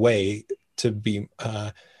better way to be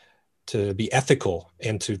ethical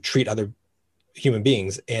and to treat other human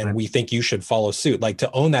beings, and we think you should follow suit. Like,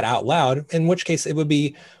 to own that out loud, in which case it would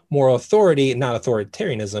be moral authority, not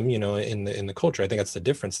authoritarianism, you know, in the culture. I think that's the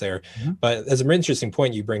difference there. But that's an interesting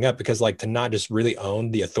point you bring up, because, like, to not just really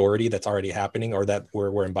own the authority that's already happening or that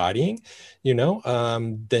we're embodying, you know,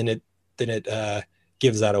 then it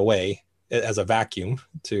gives that away as a vacuum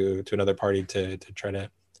to another party to try to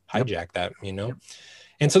hijack that, you know.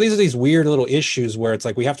 And so these are these weird little issues where it's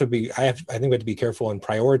like we have to be, I think we have to be careful in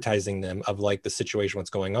prioritizing them of like the situation,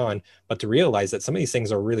 what's going on, but to realize that some of these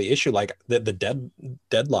things are really issue, like the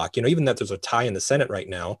deadlock, you know, even that there's a tie in the Senate right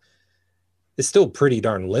now is still pretty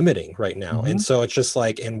darn limiting right now. And so it's just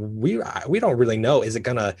like, and we don't really know, is it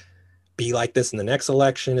going to be like this in the next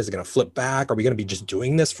election? Is it going to flip back? Are we going to be just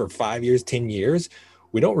doing this for 5 years, 10 years?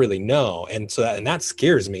 We don't really know. And so that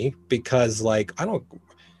scares me because like, I don't,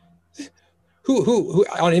 who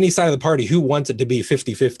on any side of the party, who wants it to be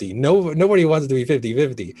 50-50? Nobody wants it to be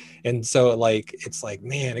 50-50. And so like, it's like,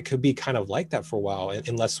 man, it could be kind of like that for a while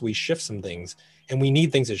unless we shift some things, and we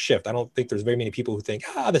need things to shift. I don't think there's very many people who think,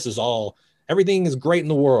 this is all, everything is great in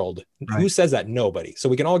the world. Right. Who says that? Nobody. So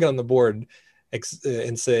we can all get on the board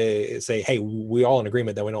and say, hey, we're all in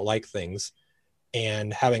agreement that we don't like things,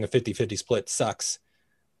 and having a 50-50 split sucks.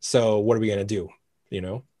 So what are we going to do? You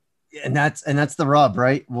know? And that's the rub,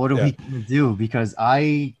 right? What are we going to do? Because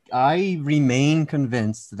I remain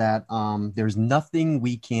convinced that there's nothing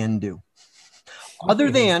we can do other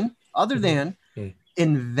than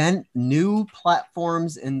invent new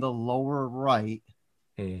platforms in the lower right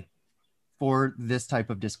for this type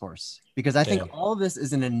of discourse. Because I think all of this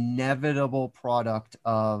is an inevitable product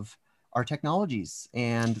of our technologies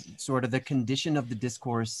and sort of the condition of the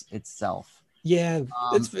discourse itself. Yeah,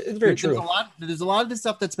 it's very true. There's a lot of this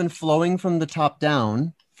stuff that's been flowing from the top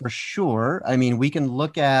down for sure. I mean, we can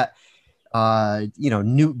look at,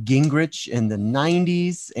 Newt Gingrich in the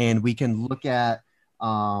 90s, and we can look at,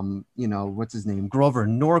 what's his name? Grover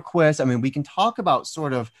Norquist. I mean, we can talk about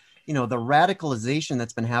sort of, the radicalization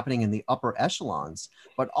that's been happening in the upper echelons,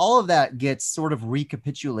 but all of that gets sort of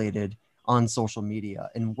recapitulated on social media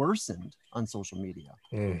and worsened on social media.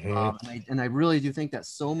 And I really do think that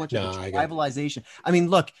so much of the tribalization. I mean,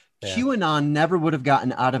 look, QAnon never would have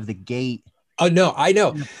gotten out of the gate. Oh no, I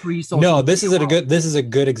know. No, this is a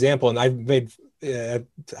good example. And I've made, I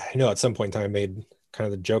know at some point in time I made kind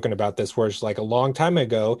of the joking about this, where it's like a long time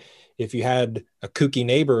ago, if you had a kooky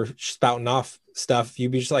neighbor spouting off stuff,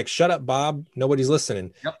 you'd be just like, shut up, Bob, nobody's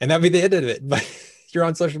listening. And that'd be the end of it. But you're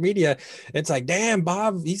on social media, it's like, damn,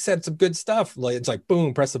 Bob, he said some good stuff. Like, it's like,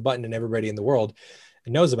 boom, press the button, and everybody in the world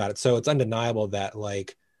knows about it. So it's undeniable that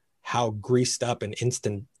like how greased up and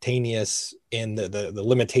instantaneous in the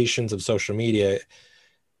limitations of social media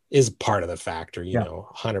is part of the factor, you know,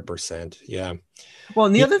 100%. Yeah. Well,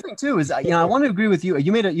 and the other thing too is, I want to agree with you.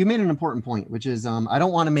 You made an important point, which is, I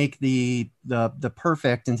don't want to make the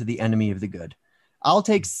perfect into the enemy of the good. I'll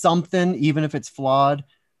take something, even if it's flawed,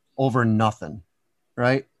 over nothing.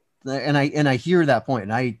 Right. And I hear that point,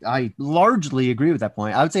 and I largely agree with that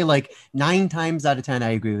point. I would say like 9 times out of 10,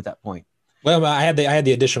 I agree with that point. Well, I had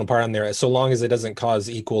the additional part on there, so long as it doesn't cause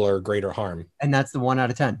equal or greater harm. And that's the 1 out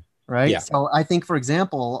of 10. Right. Yeah. So I think, for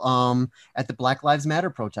example, at the Black Lives Matter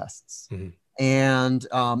protests, and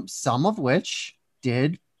some of which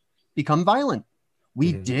did become violent.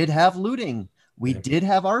 We did have looting. We did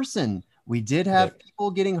have arson. We did have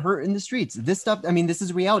people getting hurt in the streets. This stuff, I mean, this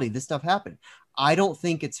is reality. This stuff happened. I don't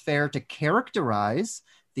think it's fair to characterize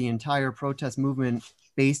the entire protest movement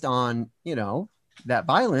based on, that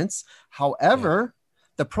violence. However,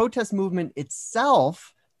 the protest movement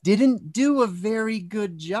itself didn't do a very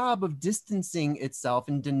good job of distancing itself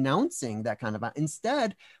and denouncing that kind of.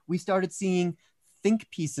 Instead, we started seeing think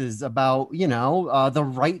pieces about, the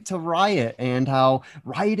right to riot and how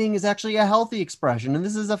rioting is actually a healthy expression. And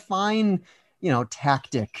this is a fine,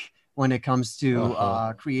 tactic when it comes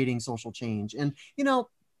to creating social change. And,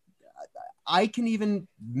 I can even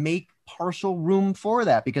make partial room for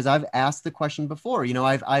that because I've asked the question before.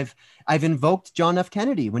 I've invoked John F.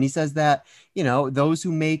 Kennedy when he says that, those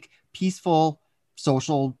who make peaceful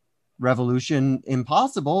social revolution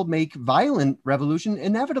impossible make violent revolution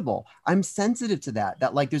inevitable. I'm sensitive to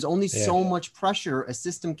that like there's only so much pressure a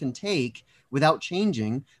system can take without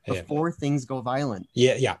changing before things go violent.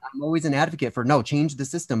 I'm always an advocate for change the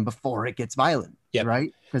system before it gets violent.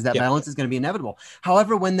 Right, because that violence is going to be inevitable.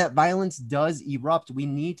 However, when that violence does erupt, we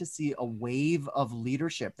need to see a wave of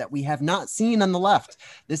leadership that we have not seen on the left.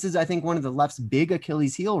 This is, I think, one of the left's big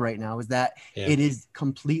Achilles heel right now, is that it is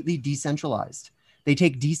completely decentralized. They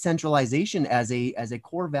take decentralization as a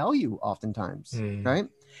core value oftentimes, right?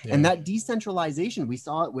 And that decentralization, we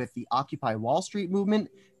saw it with the Occupy Wall Street movement.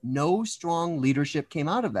 No strong leadership came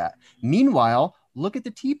out of that. Meanwhile, look at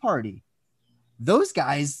the Tea Party. Those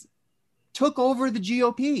guys took over the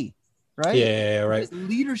GOP, right? Right.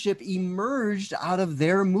 Leadership emerged out of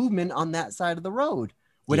their movement on that side of the road.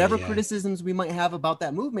 Whatever criticisms we might have about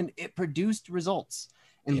that movement, it produced results.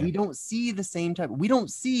 And we don't see the same type. We don't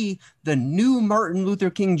see the new Martin Luther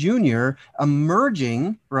King Jr.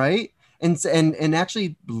 emerging, right? and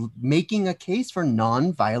actually making a case for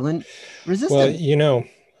nonviolent Well, resistance.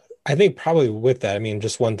 I think probably with that, I mean,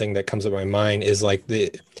 just one thing that comes to my mind is like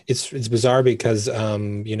it's bizarre because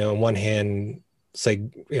on one hand, say,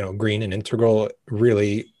 Green and Integral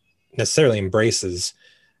really necessarily embraces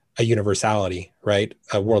a universality, right?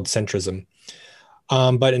 A world centrism.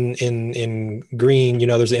 But in Green,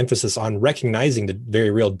 there's an emphasis on recognizing the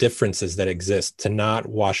very real differences that exist, to not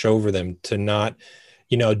wash over them, to not,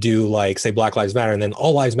 do like say Black Lives Matter and then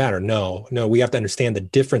all lives matter. No, we have to understand the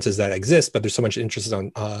differences that exist, but there's so much interest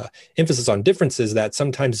on emphasis on differences that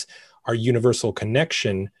sometimes our universal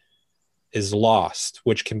connection is lost,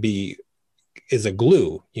 which is a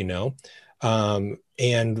glue,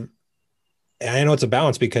 and I know it's a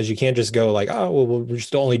balance because you can't just go like, oh, well, we'll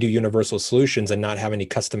just only do universal solutions and not have any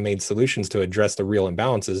custom made solutions to address the real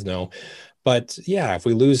imbalances. No. But yeah, if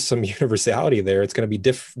we lose some universality there, it's going to be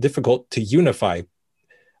difficult to unify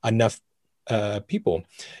enough people.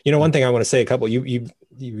 One thing I want to say,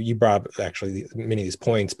 you brought up actually many of these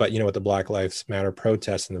points, but with the Black Lives Matter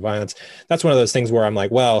protests and the violence, that's one of those things where I'm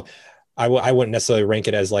like, well, I wouldn't necessarily rank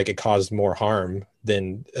it as like it caused more harm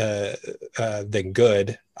than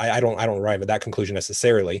good. I don't arrive at that conclusion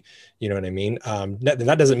necessarily. You know what I mean?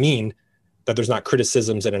 That doesn't mean that there's not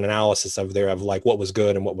criticisms and an analysis of like what was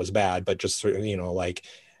good and what was bad, but just like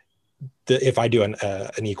if I do an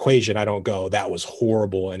equation, I don't go that was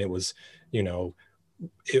horrible and it was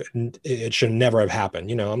it should never have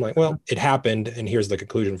happened. I'm like, well, it happened and here's the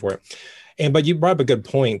conclusion for it. But you brought up a good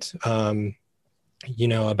point.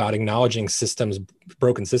 About acknowledging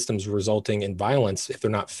broken systems resulting in violence if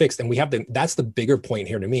they're not fixed. And that's the bigger point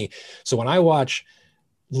here to me. So when I watch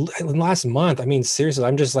last month, I mean, seriously,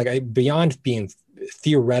 I'm just like, beyond being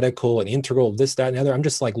theoretical and integral, this, that, and the other, I'm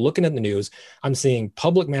just like looking at the news. I'm seeing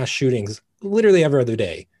public mass shootings literally every other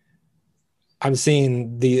day. I'm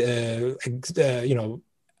seeing the,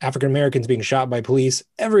 African Americans being shot by police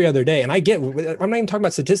every other day. And I'm not even talking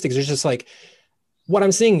about statistics. It's just like, what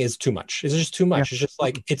I'm seeing is too much. It's just too much. Yeah. It's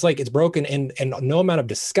just it's broken, and no amount of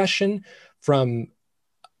discussion from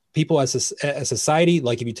people as a society.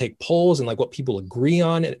 Like if you take polls and like what people agree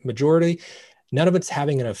on, majority, none of it's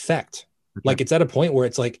having an effect. Okay. Like it's at a point where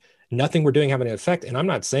it's like nothing we're doing having an effect. And I'm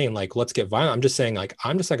not saying like let's get violent. I'm just saying like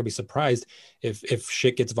I'm just not gonna be surprised if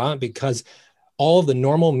shit gets violent, because all of the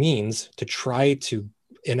normal means to try to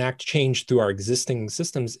enact change through our existing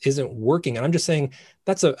systems isn't working. And I'm just saying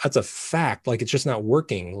that's a fact. Like it's just not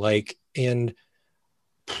working. Like, and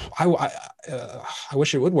I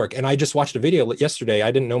wish it would work. And I just watched a video yesterday.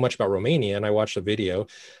 I didn't know much about Romania, and I watched a video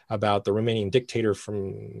about the Romanian dictator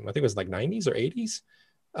from, I think it was like 90s or 80s.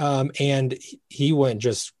 And he went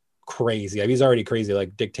just crazy. I mean, he's already crazy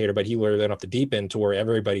like dictator, but he went off the deep end to where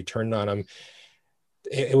everybody turned on him.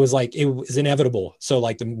 It was inevitable. So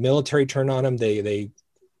like the military turned on him. They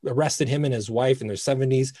arrested him and his wife in their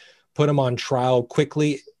 70s, put him on trial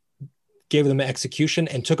quickly, gave them an execution,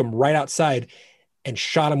 and took him right outside and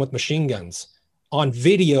shot him with machine guns. On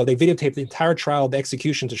video, they videotaped the entire trial, the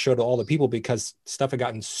execution, to show to all the people, because stuff had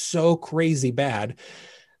gotten so crazy bad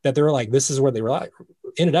that they were like, this is where they were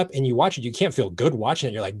ended up. And you watch it, you can't feel good watching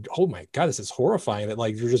it. You're like, oh my God, this is horrifying. That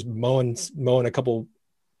like you're just mowing a couple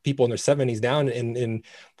people in their 70s down, and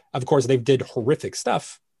of course they did horrific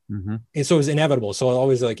stuff. Mm-hmm. And so it was inevitable. So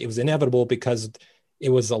always like it was inevitable because it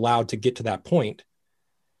was allowed to get to that point,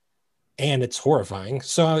 and it's horrifying.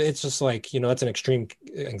 So it's just like, that's an extreme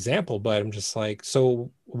example, but I'm just like,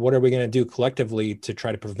 so what are we going to do collectively to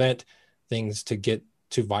try to prevent things to get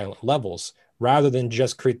to violent levels, rather than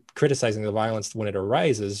just criticizing the violence when it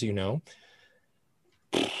arises?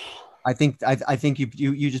 I think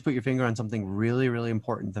you just put your finger on something really, really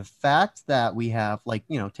important. The fact that we have, like,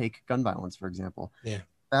 take gun violence, for example. Yeah.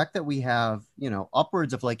 The fact that we have,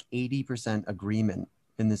 upwards of like 80% agreement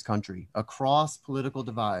in this country across political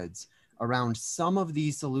divides around some of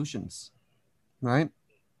these solutions, right?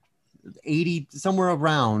 Somewhere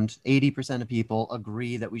around 80% of people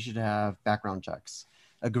agree that we should have background checks,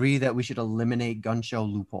 agree that we should eliminate gun show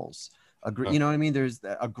loopholes, agree, you know what I mean? There's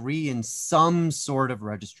agree in some sort of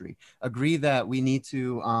registry, agree that we need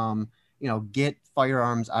to, get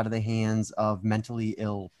firearms out of the hands of mentally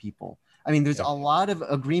ill people. I mean, there's a lot of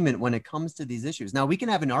agreement when it comes to these issues. Now, we can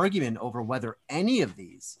have an argument over whether any of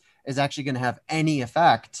these is actually going to have any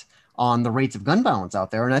effect on the rates of gun violence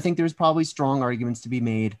out there. And I think there's probably strong arguments to be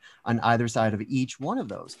made on either side of each one of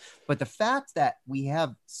those. But the fact that we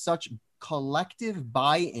have such collective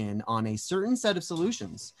buy-in on a certain set of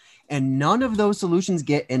solutions, and none of those solutions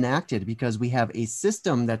get enacted because we have a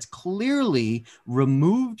system that's clearly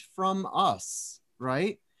removed from us,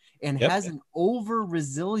 right? And has an over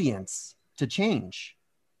resilience to change.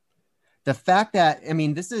 the fact that, I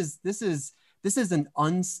mean, this is an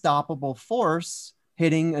unstoppable force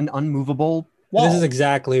hitting an unmovable wall. This is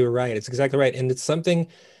exactly right. It's exactly right. And it's something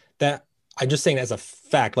that I'm just saying as a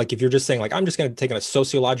fact. Like if you're just saying like, I'm just going to take a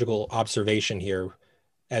sociological observation here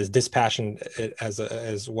as dispassionate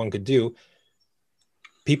as one could do,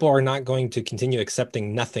 people are not going to continue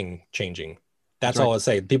accepting nothing changing. That's all I'll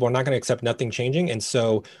say. People are not going to accept nothing changing. And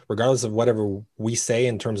so regardless of whatever we say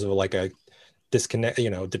in terms of like a disconnect,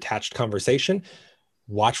 detached conversation,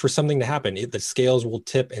 watch for something to happen. The scales will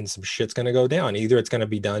tip and some shit's going to go down. Either it's going to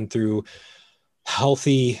be done through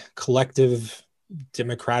healthy, collective,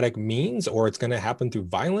 democratic means, or it's going to happen through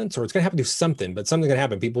violence, or it's going to happen through something, but something's going to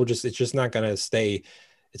happen. It's just not going to stay.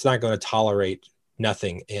 It's not going to tolerate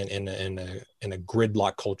nothing in a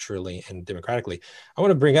gridlock culturally and democratically. I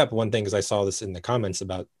want to bring up one thing because I saw this in the comments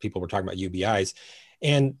about people were talking about UBIs,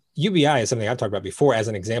 and UBI is something I've talked about before as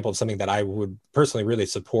an example of something that I would personally really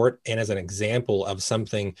support, and as an example of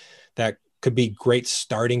something that could be great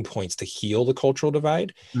starting points to heal the cultural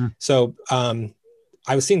divide. So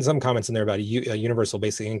I was seeing some comments in there about a universal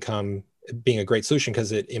basic income being a great solution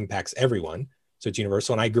because it impacts everyone. So it's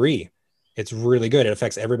universal. And I agree. It's really good. It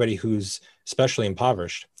affects everybody who's especially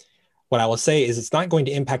impoverished. What I will say is it's not going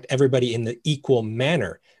to impact everybody in the equal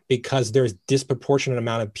manner because there's disproportionate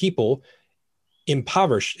amount of people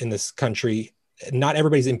impoverished in this country. Not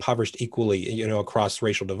everybody's impoverished equally, across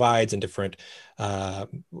racial divides and different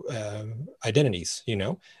identities,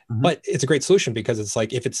 but it's a great solution because it's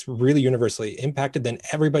like, if it's really universally impacted, then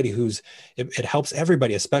everybody it helps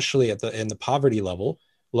everybody, especially in the poverty level,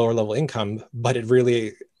 lower level income, but it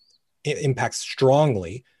really impacts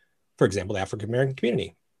strongly, for example, the African-American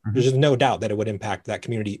community. There's just no doubt that it would impact that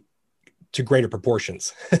community to greater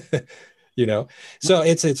proportions. So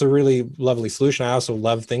it's a really lovely solution. I also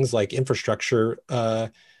love things like infrastructure. I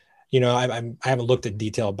haven't looked at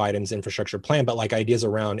detail Biden's infrastructure plan, but like ideas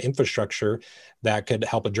around infrastructure that could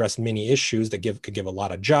help address many issues that could give a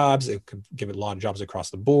lot of jobs. It could give a lot of jobs across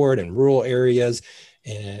the board in rural areas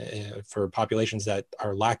for populations that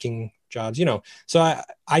are lacking jobs, So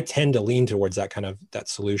I tend to lean towards that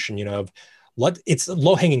solution, it's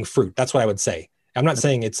low hanging fruit. That's what I would say. I'm not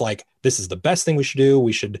saying it's like, this is the best thing we should do.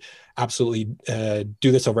 We should absolutely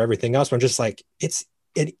do this over everything else. But I'm just like, it's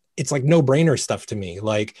like no brainer stuff to me.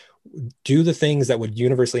 Like, do the things that would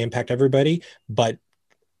universally impact everybody, but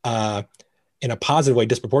in a positive way,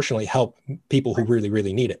 disproportionately help people who really,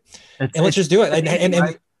 really need it. Let's just do it.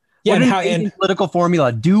 And political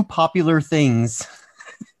formula, do popular things.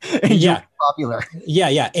 Popular.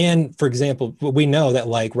 Yeah. And for example, we know that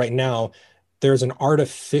like right now, there are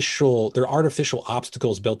artificial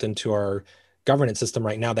obstacles built into our governance system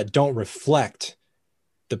right now that don't reflect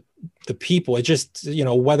the people. It just,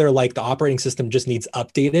 whether like the operating system just needs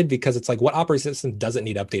updated, because it's like, what operating system doesn't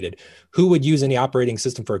need updated? Who would use any operating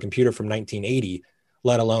system for a computer from 1980,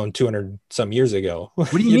 let alone 200 some years ago?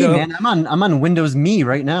 What do you mean, man? I'm on Windows Me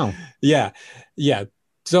right now. Yeah,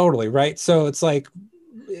 totally. Right. So it's like,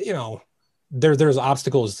 there's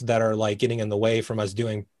obstacles that are like getting in the way from us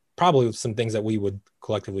doing probably some things that we would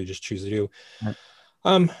collectively just choose to do.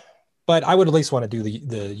 Right. But I would at least want to do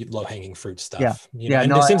the low-hanging fruit stuff.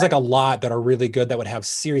 There seems like a lot that are really good that would have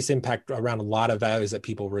serious impact around a lot of values that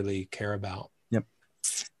people really care about. Yep.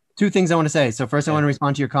 Two things I want to say. So first, I want to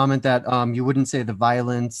respond to your comment that you wouldn't say the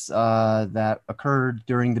violence that occurred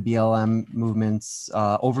during the BLM movements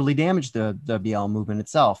overly damaged the BLM movement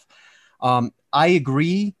itself. I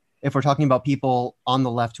agree if we're talking about people on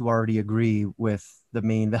the left who already agree with the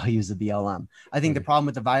main values of BLM. I think the problem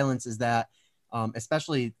with the violence is that,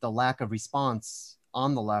 especially the lack of response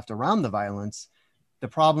on the left around the violence, the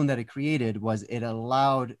problem that it created was it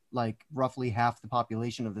allowed like roughly half the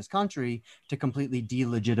population of this country to completely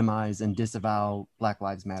delegitimize and disavow Black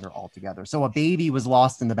Lives Matter altogether. So a baby was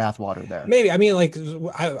lost in the bathwater there. Maybe. I mean, like,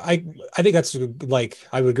 I think that's like,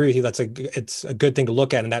 I would agree with you. It's a good thing to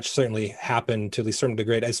look at. And that certainly happened to a certain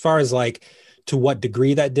degree. As far as like, to what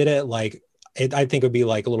degree that did it, like, I think it would be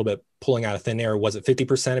like a little bit pulling out of thin air. Was it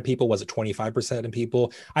 50% of people? Was it 25% of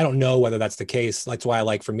people? I don't know whether that's the case. That's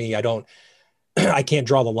why for me, I can't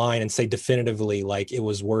draw the line and say definitively like it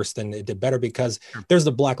was worse than it did better, because there's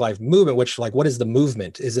the Black Lives Movement, which like, what is the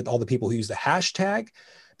movement? Is it all the people who use the hashtag?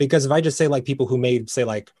 Because if I just say like people who say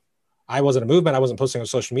like, I wasn't a movement, I wasn't posting on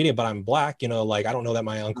social media, but I'm Black, like, I don't know that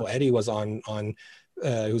my Uncle Eddie was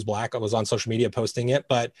who's Black, was on social media posting it,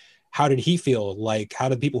 but how did he feel? Like, how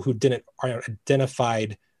did people who are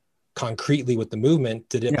identified concretely with the movement,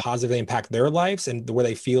 did it positively impact their lives, and where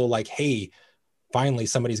they feel like, hey, finally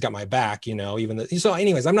somebody's got my back, so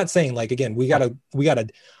anyways, I'm not saying like, again, we gotta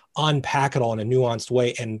unpack it all in a nuanced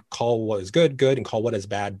way and call what is good and call what is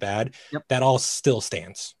bad. Yep. That all still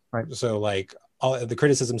stands. Right. So like all the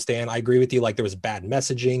criticism stand. I agree with you. Like there was bad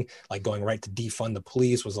messaging, like going right to defund the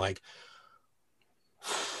police was like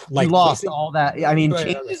you lost all that. I mean,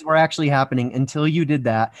 changes were actually happening until you did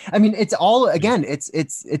that. I mean, it's all, again, it's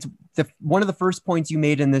one of the first points you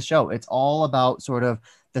made in this show. It's all about sort of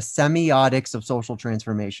the semiotics of social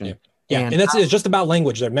transformation. Yeah. And that's, it's just about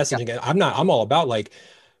language, their messaging. Yeah. I'm all about like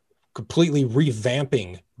completely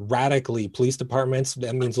revamping radically police departments.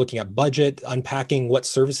 That means looking at budget, unpacking what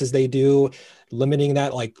services they do, limiting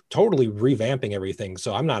that, like totally revamping everything.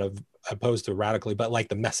 So I'm not opposed to radically, but like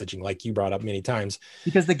the messaging, like you brought up many times,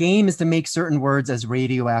 because the game is to make certain words as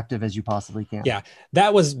radioactive as you possibly can. Yeah,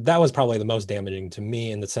 that was probably the most damaging to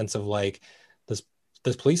me, in the sense of like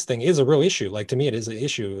this police thing is a real issue. Like to me, it is an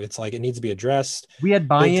issue. It's like it needs to be addressed. We had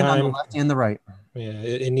buy-in on the left and the right. Yeah,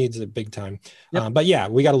 it needs a big time. Yep. But yeah,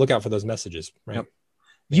 we got to look out for those messages, right? Yep.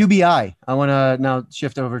 Yeah. UBI. I want to now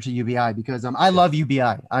shift over to UBI because I love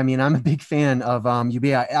UBI. I mean, I'm a big fan of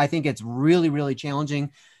UBI. I think it's really, really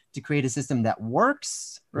challenging to create a system that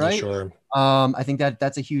works, right? Sure. I think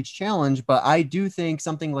that's a huge challenge, but I do think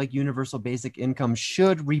something like universal basic income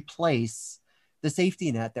should replace the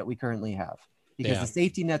safety net that we currently have, because the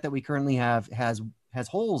safety net that we currently have has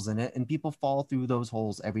holes in it, and people fall through those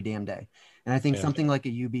holes every damn day. And I think something like a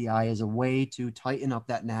UBI is a way to tighten up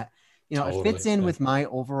that net. You know, it fits in with my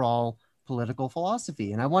overall political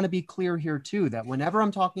philosophy. And I want to be clear here too, that whenever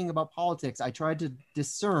I'm talking about politics, I try to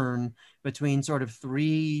discern between sort of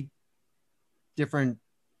three different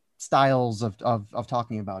styles of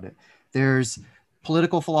talking about it. There's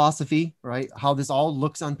political philosophy, right? How this all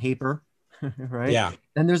looks on paper, right? Yeah.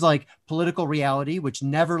 Then there's like political reality, which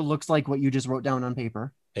never looks like what you just wrote down on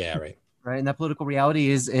paper. Yeah, right. Right. And that political reality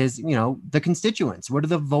is, you know, the constituents. What do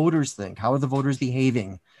the voters think? How are the voters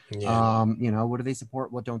behaving? Yeah. You know, what do they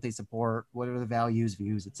support? What don't they support? What are the values,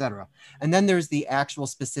 views, etc. And then there's the actual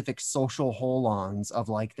specific social hold-ons of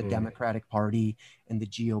like the Democratic Party and the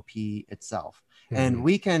GOP itself. And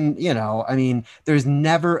we can, you know, I mean, there's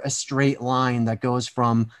never a straight line that goes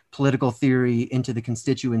from political theory into the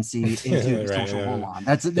constituency into the social hold-on.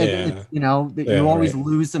 That's, you know, you always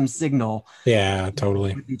lose some signal. Yeah,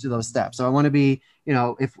 totally. With each of those steps. So I want to be, you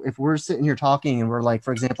know, if we're sitting here talking and we're like,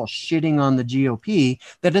 for example, shitting on the GOP,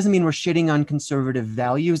 that doesn't mean we're shitting on conservative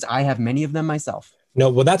values. I have many of them myself. No,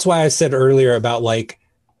 well, that's why I said earlier about like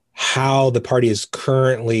how the party is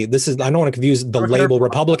currently, I don't want to confuse the label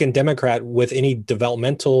Republican Democrat with any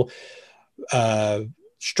developmental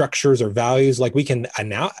structures or values. Like we can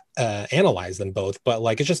now analyze them both, but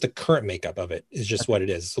like it's just the current makeup of it is just what it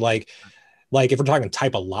is. Like if we're talking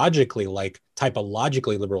typologically, like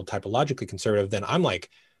typologically liberal, typologically conservative, then I'm like,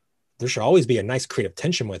 there should always be a nice creative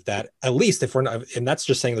tension with that. At least if we're not, and that's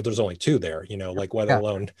just saying that there's only two there, you know, like whether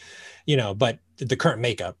alone, you know, but the current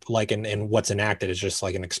makeup, like, and what's enacted is just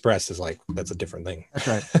like an express is like, that's a different thing. That's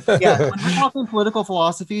right. Yeah. When we're talking political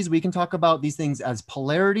philosophies, we can talk about these things as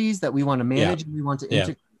polarities that we want to manage and we want to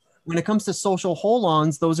integrate. When it comes to social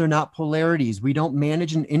hold-ons, those are not polarities. We don't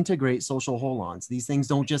manage and integrate social hold-ons. These things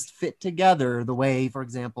don't just fit together the way, for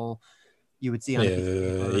example, you would see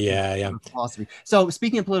on philosophy. So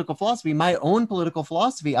speaking of political philosophy, my own political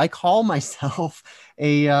philosophy, I call myself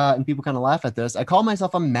and people kind of laugh at this, I call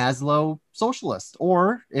myself a Maslow socialist,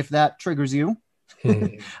 or if that triggers you,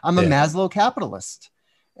 I'm a Maslow capitalist.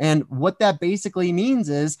 And what that basically means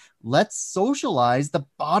is let's socialize the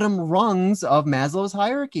bottom rungs of Maslow's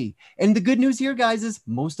hierarchy. And the good news here, guys, is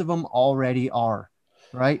most of them already are,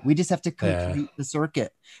 right? We just have to complete the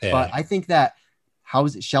circuit. But I think that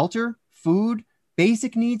shelter, food,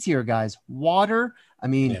 basic needs here, guys, water, I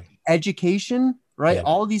mean, education, right?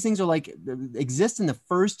 All of these things are like exist in the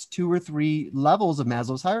first 2 or 3 levels of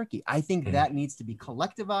Maslow's hierarchy. I think that needs to be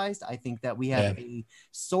collectivized. I think that we have a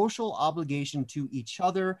social obligation to each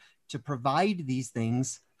other to provide these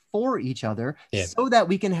things for each other so that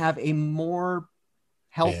we can have a more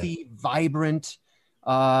healthy, vibrant,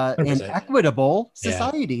 and equitable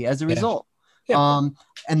society as a result.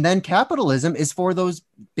 And then capitalism is for those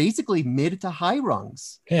basically mid to high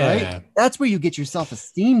rungs, right? That's where you get your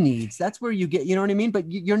self-esteem needs. That's where you get, you know what I mean? But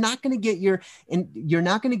you're not going to get your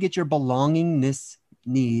belongingness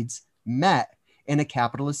needs met in a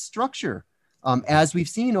capitalist structure. As we've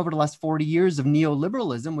seen over the last 40 years of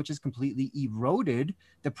neoliberalism, which has completely eroded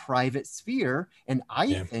the private sphere. And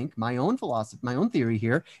I think my own philosophy, my own theory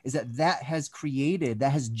here is that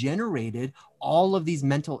has generated all of these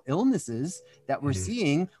mental illnesses that we're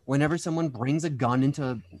seeing whenever someone brings a gun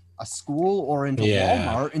into a school or into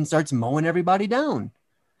Walmart and starts mowing everybody down.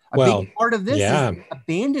 A Well, big part of this is yeah. the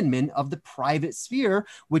abandonment of the private sphere,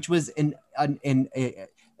 which was an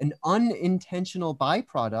unintentional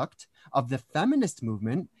byproduct of the feminist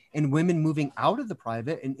movement and women moving out of the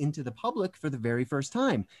private and into the public for the very first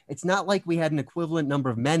time. It's not like we had an equivalent number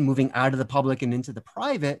of men moving out of the public and into the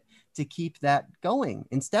private to keep that going.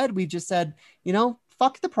 Instead, we just said, you know,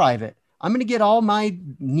 fuck the private. I'm going to get all my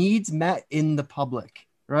needs met in the public,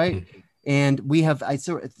 right? Mm-hmm. And we have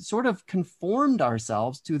sort of conformed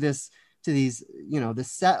ourselves to these, you know,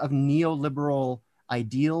 this set of neoliberal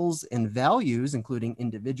ideals and values, including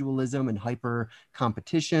individualism and hyper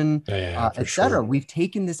competition, etc. Sure. We've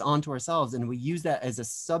taken this onto ourselves, and we use that as a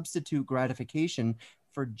substitute gratification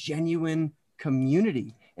for genuine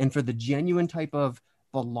community and for the genuine type of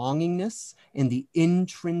belongingness and the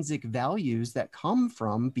intrinsic values that come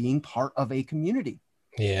from being part of a community.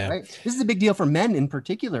 Yeah. Right? This is a big deal for men in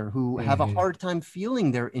particular who have a hard time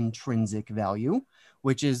feeling their intrinsic value,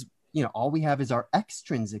 which is, you know, all we have is our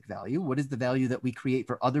extrinsic value. What is the value that we create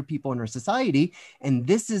for other people in our society? And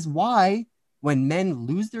this is why when men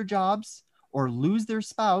lose their jobs or lose their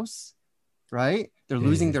spouse, right, they're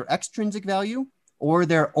losing their extrinsic value or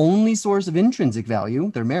their only source of intrinsic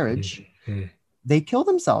value, their marriage. They kill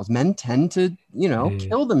themselves. Men tend to, you know,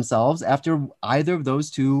 kill themselves after either of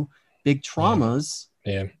those two big traumas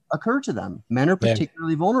occur to them. Men are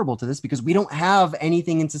particularly vulnerable to this because we don't have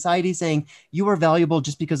anything in society saying you are valuable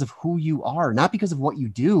just because of who you are, not because of what you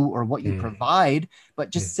do or what you provide, but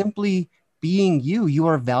just simply being you. You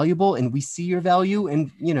are valuable and we see your value, and,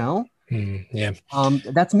 you know,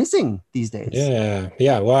 that's missing these days.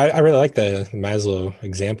 Yeah. Well, I really like the Maslow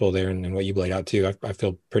example there and what you laid out too. I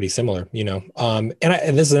feel pretty similar, you know. And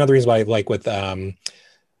this is another reason why, like with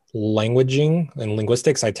languaging and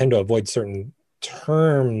linguistics, I tend to avoid certain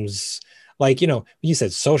terms, like, you know, you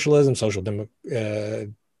said socialism, what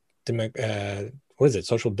is it?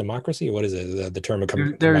 Social democracy? What is it? The term of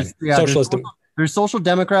socialist. There's social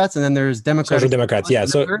democrats, and then there's democratic. Social democrats, yeah.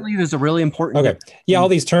 So apparently there's a really important. Okay, yeah. All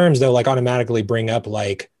these terms though, like, automatically bring up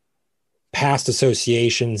like past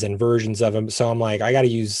associations and versions of them. So I'm like, I got to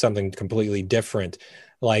use something completely different.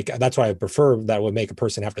 Like, that's why I prefer that would make a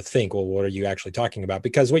person have to think, well, what are you actually talking about?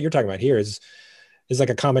 Because what you're talking about here is like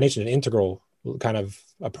a combination, an integral kind of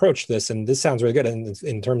approach to this. And this sounds really good. And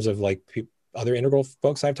in terms of like other integral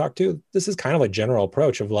folks I've talked to, this is kind of a general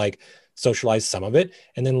approach of like socialize some of it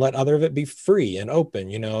and then let other of it be free and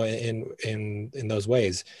open, you know, in those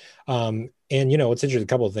ways. And, you know, it's interesting, a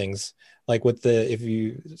couple of things, like with if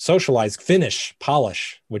you socialize, finish,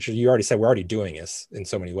 polish, which you already said, we're already doing this in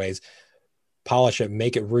so many ways, polish it,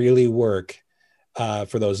 make it really work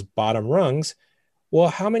for those bottom rungs. Well,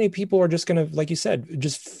 how many people are just going to, like you said,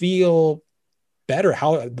 just feel better,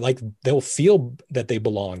 how like they'll feel that they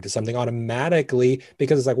belong to something automatically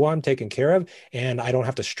because it's like, well, I'm taken care of and I don't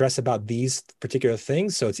have to stress about these particular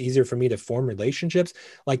things, so it's easier for me to form relationships.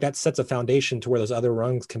 Like, that sets a foundation to where those other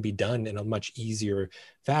rungs can be done in a much easier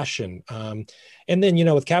fashion. And then, you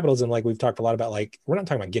know, with capitalism, like we've talked a lot about, like, we're not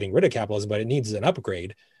talking about getting rid of capitalism, but it needs an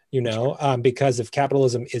upgrade, you know, because if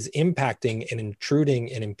capitalism is impacting and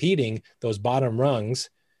intruding and impeding those bottom rungs,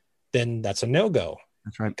 then that's a no-go.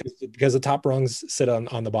 That's right. Because the top rungs sit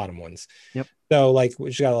on the bottom ones. Yep. So like, we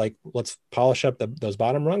just gotta, like, let's polish up those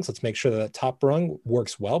bottom rungs. Let's make sure that the top rung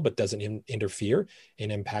works well, but doesn't interfere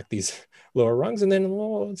and impact these lower rungs. And then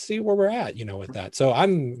let's see where we're at, you know, with that. So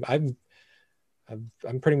I'm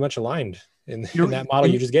pretty much aligned in that model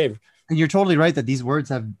you just gave. And you're totally right that these words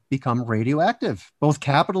have become radioactive. Both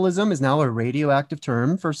capitalism is now a radioactive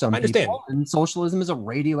term for some people, and socialism is a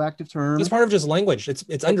radioactive term. It's part of just language.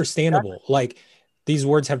 It's understandable. Exactly. Like, these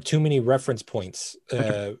words have too many reference points.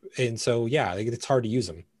 And so, yeah, it's hard to use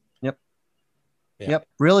them. Yep.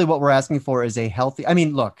 Really what we're asking for is a healthy, I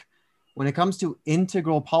mean, look, when it comes to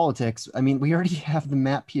integral politics, I mean, we already have the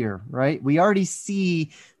map here, right? We already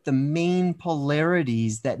see the main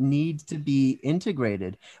polarities that need to be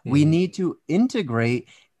integrated. We need to integrate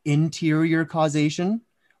interior causation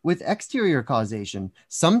with exterior causation.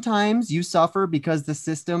 Sometimes you suffer because the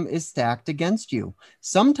system is stacked against you.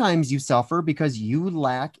 Sometimes you suffer because you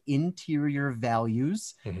lack interior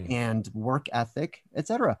values and work ethic,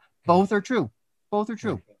 etc. Both are true. Both are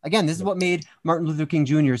true. Again, this is what made Martin Luther King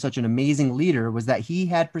Jr. such an amazing leader, was that he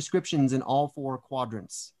had prescriptions in all four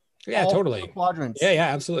quadrants. Yeah, totally. Quadrants. Yeah,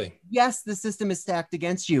 absolutely. Yes, the system is stacked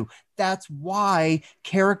against you. That's why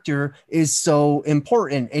character is so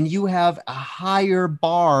important. And you have a higher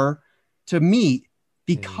bar to meet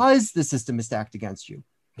because the system is stacked against you.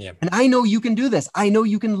 Yeah. And I know you can do this. I know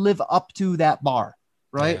you can live up to that bar,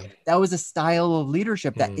 right? Yeah. That was a style of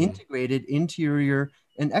leadership that integrated interior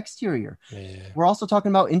and exterior. Yeah. We're also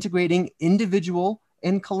talking about integrating individual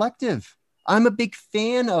and collective. I'm a big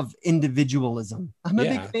fan of individualism. I'm a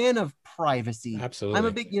big fan of privacy. Absolutely. I'm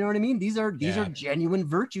a big, you know what I mean? These are genuine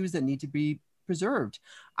virtues that need to be preserved.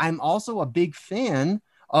 I'm also a big fan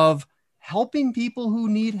of helping people who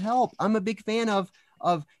need help. I'm a big fan of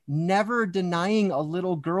never denying a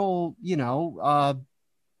little girl,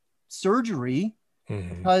 surgery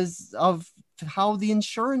because of how the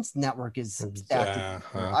insurance network is stacked.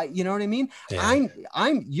 You know what I mean? Yeah.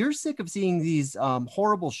 You're sick of seeing these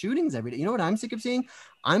horrible shootings every day. You know what I'm sick of seeing?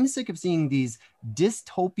 I'm sick of seeing these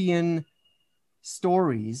dystopian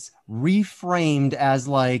stories reframed as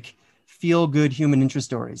like feel good human interest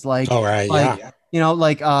stories. Like,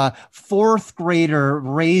 fourth grader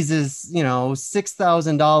raises,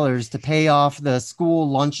 $6,000 to pay off the school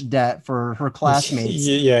lunch debt for her classmates.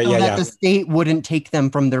 That the state wouldn't take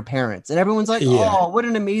them from their parents. And everyone's like, oh, what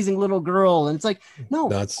an amazing little girl. And it's like, no,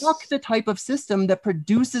 fuck the type of system that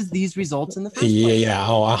produces these results in the first place. Yeah.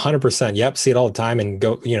 Oh, 100%. Yep. See it all the time. And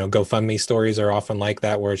GoFundMe stories are often like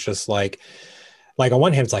that, where it's just like on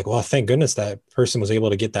one hand, it's like, well, thank goodness that person was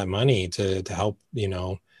able to get that money to help,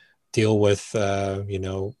 deal with,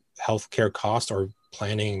 healthcare costs or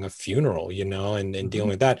planning a funeral, and dealing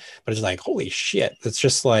with that. But it's like, holy shit. It's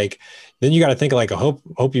just like, then you got to think like, I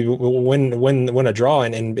hope you win a draw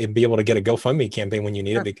and be able to get a GoFundMe campaign when you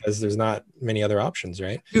need it, because there's not many other options,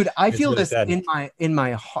 right? Dude, I feel really this sad. in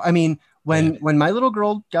my heart. I mean, when my little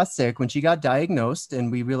girl got sick, when she got diagnosed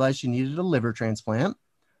and we realized she needed a liver transplant,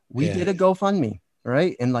 we did a GoFundMe.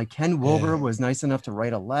 Right. And like Ken Wilber was nice enough to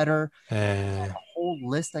write a letter, a whole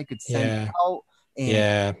list I could send out,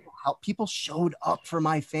 and how people showed up for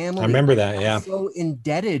my family. I remember that. I'm so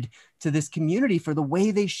indebted to this community for the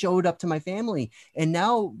way they showed up to my family. And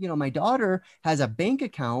now, my daughter has a bank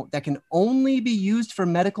account that can only be used for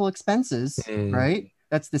medical expenses. Right.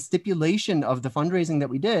 That's the stipulation of the fundraising that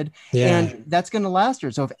we did. And that's going to last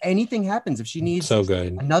her. So if anything happens, if she needs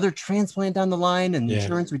another transplant down the line and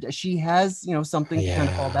insurance, she has, something to kind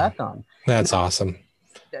of fall back on. That's awesome.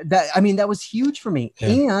 That was huge for me.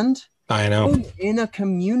 And I know in a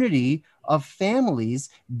community of families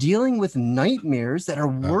dealing with nightmares that are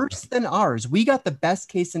worse than ours, we got the best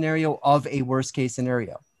case scenario of a worst case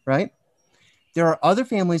scenario, right? There are other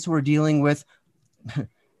families who are dealing with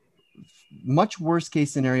much worse case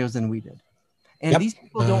scenarios than we did. And these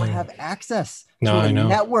people don't have access to a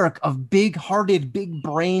network of big-hearted,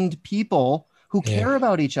 big-brained people who care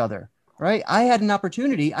about each other, right? I had an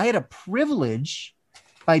opportunity, I had a privilege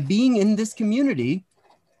by being in this community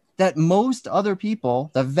that most other people,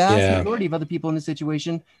 the vast majority of other people in this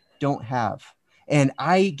situation, don't have. And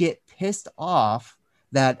I get pissed off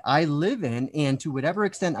that I live in, and to whatever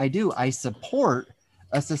extent I do, I support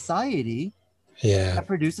a society that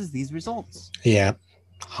produces these results.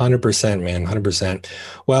 100%, man. 100%.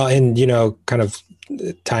 Well, and kind of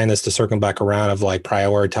tying this to circling back around of like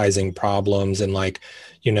prioritizing problems and like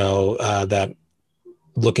that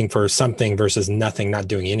looking for something versus nothing, not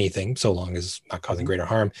doing anything so long as not causing greater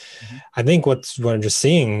harm. I think what I'm just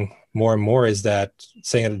seeing more and more is that,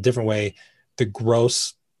 saying it a different way, the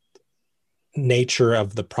gross nature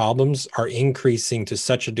of the problems are increasing to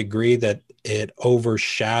such a degree that it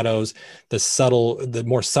overshadows the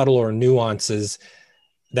more subtle or nuances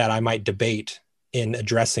that I might debate in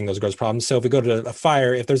addressing those gross problems. So if we go to a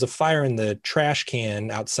fire, if there's a fire in the trash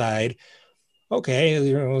can outside, okay,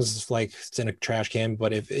 it's like it's in a trash can.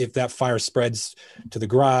 But if that fire spreads to the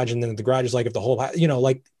garage, and then the garage is like, if the whole,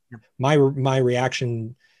 like my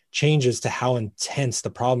reaction changes to how intense the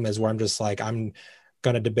problem is, where I'm just like, I'm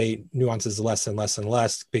going to debate nuances less and less and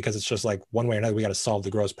less, because it's just like one way or another, we got to solve the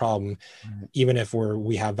gross problem, even if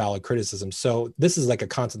we have valid criticism. So this is like a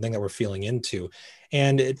constant thing that we're feeling into,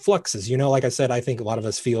 and it fluxes, like I said, I think a lot of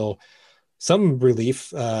us feel some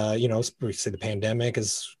relief, we say the pandemic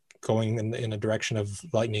is going in a direction of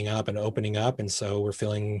lightening up and opening up. And so we're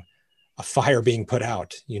feeling a fire being put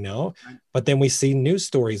out, but then we see news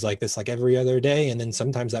stories like this, like every other day. And then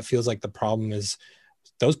sometimes that feels like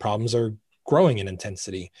those problems are growing in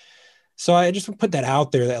intensity. So I just put that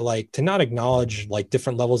out there, that like to not acknowledge like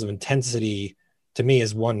different levels of intensity, to me,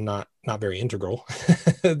 is one, not very integral.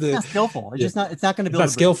 It's not skillful. It's not going to be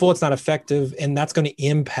skillful. It's not effective. And that's going to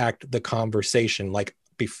impact the conversation. Like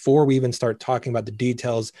before we even start talking about the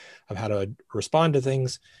details of how to respond to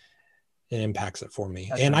things, it impacts it for me.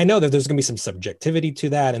 That's and right. I know that there's going to be some subjectivity to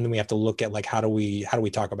that. And then we have to look at like, how do we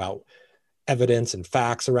talk about evidence and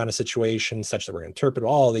facts around a situation such that we're going to interpret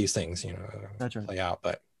all these things, that's right. play out.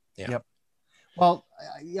 But yeah. Yep. Well,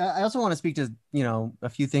 I also want to speak to, a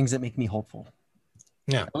few things that make me hopeful.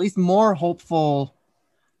 Yeah. At least more hopeful.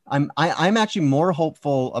 I'm actually more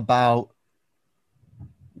hopeful about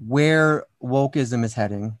where wokeism is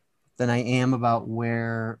heading than I am about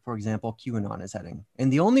where, for example, QAnon is heading.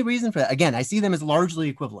 And the only reason for that, again, I see them as largely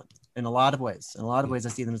equivalent in a lot of ways. In a lot of ways, I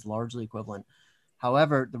see them as largely equivalent.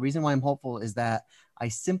 However, the reason why I'm hopeful is that I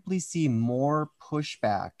simply see more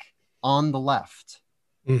pushback on the left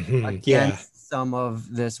against some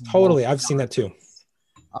of this. Totally. I've seen that too.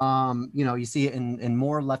 You see it in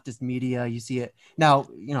more leftist media. You see it now,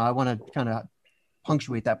 I want to kind of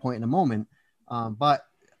punctuate that point in a moment. But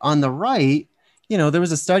on the right, there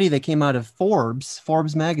was a study that came out of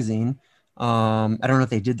Forbes magazine. I don't know if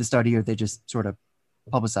they did the study or they just sort of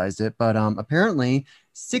publicized it, but apparently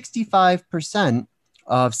 65%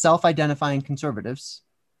 of self-identifying conservatives,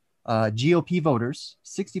 GOP voters,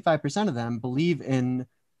 65% of them believe in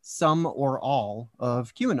some or all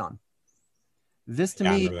of QAnon. This to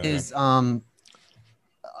me is a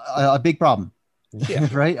big problem. Yeah.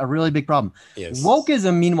 Right? A really big problem. Yes.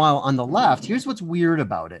 Wokeism, meanwhile, on the left, here's what's weird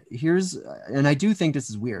about it. And I do think this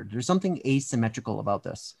is weird. There's something asymmetrical about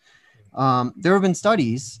this. There have been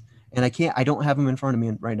studies, and I don't have them in front of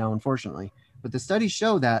me right now, unfortunately, but the studies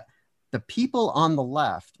show that the people on the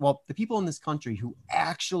left, the people in this country who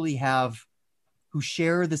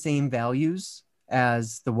share the same values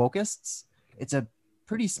as the wokeists, it's a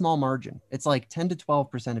pretty small margin. It's like 10 to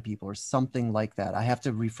 12% of people or something like that. I have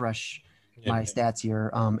to refresh my stats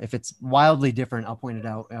here. If it's wildly different, I'll point it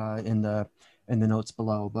out in the notes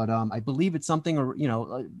below. But I believe it's something,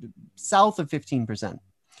 south of 15%.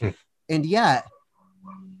 And yet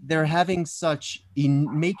they're having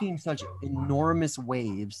making such enormous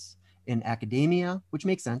waves in academia, which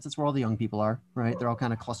makes sense. That's where all the young people are, right? They're all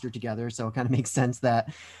kind of clustered together. So it kind of makes sense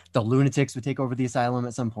that the lunatics would take over the asylum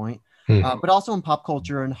at some point. But also in pop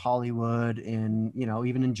culture and Hollywood and,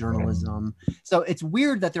 even in journalism. So it's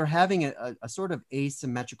weird that they're having a sort of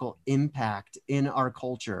asymmetrical impact in our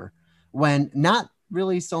culture when not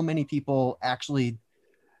really so many people actually.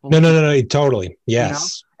 No, totally.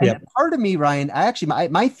 Yes. And part of me, Ryan,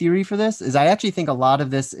 my theory for this is I actually think a lot of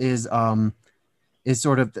this is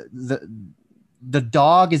sort of the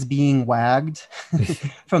dog is being wagged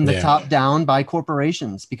from the top down by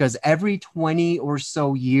corporations, because every 20 or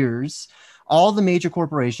so years, all the major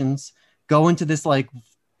corporations go into this like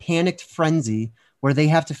panicked frenzy where they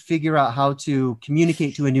have to figure out how to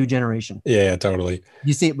communicate to a new generation. Yeah, totally.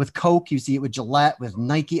 You see it with Coke, you see it with Gillette, with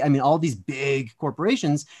Nike. I mean, all these big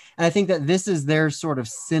corporations. And I think that this is their sort of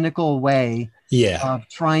cynical way of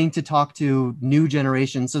trying to talk to new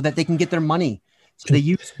generations so that they can get their money. So they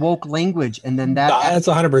use woke language, and then that's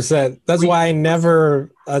 100%. That's why I'm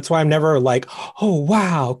never like, oh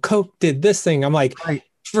wow, Coke did this thing. I'm like, right.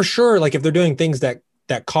 For sure, like if they're doing things that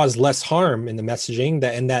cause less harm in the messaging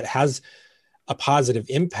that has a positive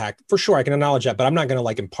impact, for sure I can acknowledge that, but I'm not going to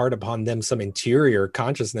like impart upon them some interior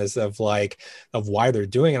consciousness of why they're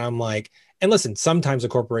doing it. I'm like, and listen, sometimes a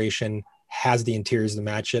corporation has the interiors to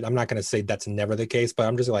match it. I'm not going to say that's never the case, but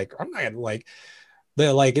I'm just like, I'm not like.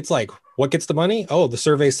 They're like, it's like, what gets the money? Oh, the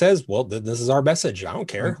survey says, well, this is our message. I don't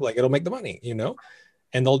care. Like, it'll make the money,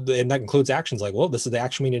 and that includes actions like, well, this is the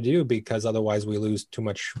action we need to do because otherwise we lose too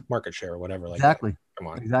much market share or whatever. Like, exactly. Come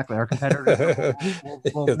on. Exactly. Our competitors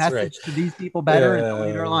will message to these people better and they'll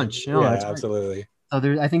eat our lunch. That's absolutely.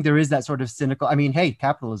 So I think there is that sort of cynical, hey,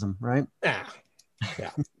 capitalism, right? Yeah.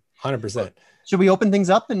 100%. Should we open things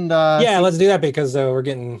up and let's do that because we're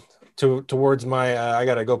getting towards my I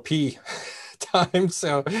gotta go pee time.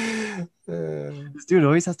 So this dude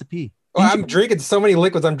always has to pee. Well, I'm drinking so many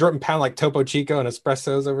liquids. I'm dropping pound like Topo Chico and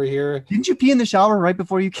espressos over here. Didn't you pee in the shower right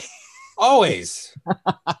before you came? Always.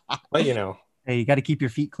 But hey, you got to keep your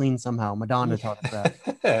feet clean somehow. Madonna taught us that.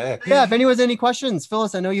 If anyone has any questions,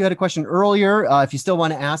 Phyllis, I know you had a question earlier. If you still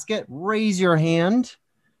want to ask it, raise your hand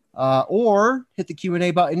or hit the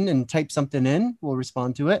Q&A button and type something in. We'll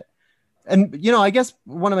respond to it. And, I guess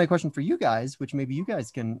one of my questions for you guys, which maybe you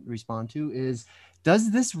guys can respond to, is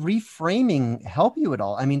does this reframing help you at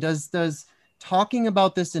all? I mean, does talking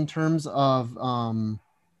about this in terms of, a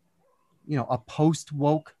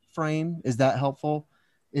post-woke frame, is that helpful?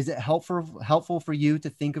 Is it helpful for you to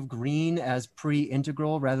think of green as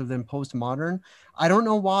pre-integral rather than postmodern? I don't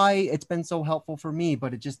know why it's been so helpful for me,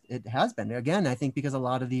 but it has been. Again, I think because a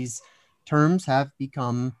lot of these terms have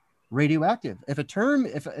become radioactive.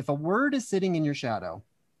 If a word is sitting in your shadow,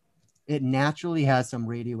 it naturally has some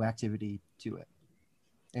radioactivity to it.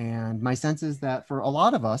 And my sense is that for a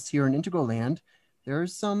lot of us here in Integral Land,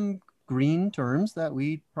 there's some green terms that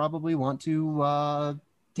we probably want to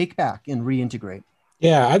take back and reintegrate.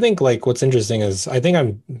 Yeah, I think like what's interesting is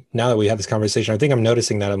now that we have this conversation, I think I'm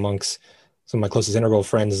noticing that amongst some of my closest integral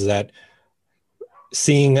friends is that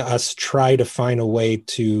seeing us try to find a way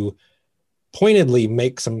to pointedly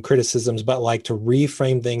make some criticisms, but like to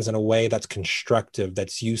reframe things in a way that's constructive,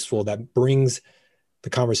 that's useful, that brings the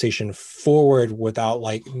conversation forward without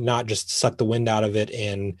like not just suck the wind out of it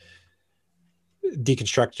and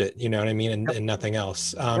deconstruct it, you know what I mean? And nothing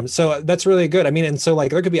else. So that's really good. I mean, and so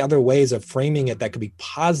like there could be other ways of framing it that could be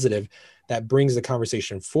positive, that brings the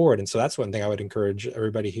conversation forward. And so that's one thing I would encourage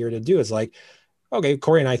everybody here to do is like, okay,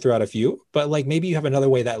 Corey and I threw out a few, but like maybe you have another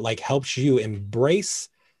way that like helps you embrace,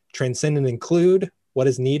 transcend, and include what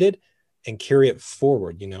is needed and carry it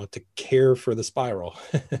forward, you know, to care for the spiral.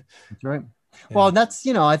 That's right. Well, that's,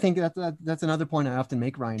 you know, I think that's another point I often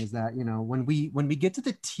make, Ryan, is that, you know, when we get to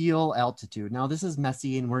the teal altitude, now this is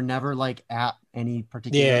messy and we're never like at any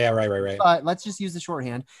particular. Yeah, right. But let's just use the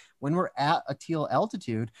shorthand. When we're at a teal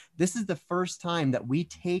altitude, this is the first time that we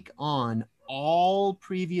take on all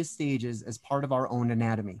previous stages as part of our own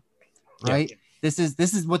anatomy, right? Yeah. This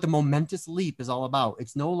is what the momentous leap is all about.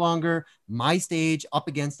 It's no longer my stage up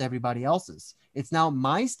against everybody else's. It's now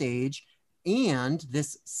my stage and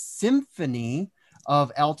this symphony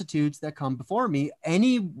of altitudes that come before me,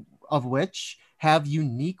 any of which have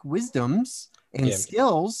unique wisdoms and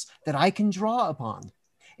skills that I can draw upon.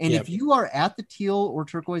 And if you are at the teal or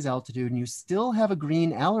turquoise altitude and you still have a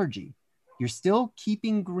green allergy, you're still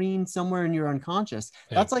keeping green somewhere in your unconscious,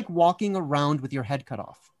 that's like walking around with your head cut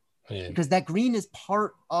off. Because that green is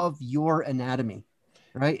part of your anatomy,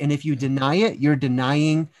 right? And if you deny it, you're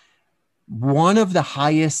denying one of the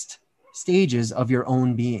highest stages of your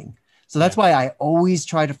own being. So that's why I always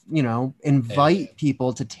try to, you know, invite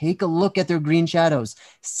people to take a look at their green shadows,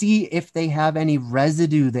 see if they have any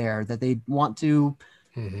residue there that they want to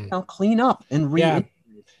you know, clean up and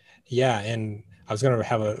Yeah. And I was going to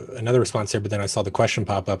have another response here, but then I saw the question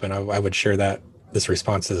pop up and I would share this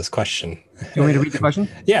response to this question. You want me to read the question?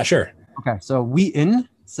 Yeah, sure. Okay. So Wheaton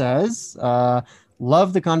says,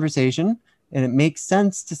 love the conversation and it makes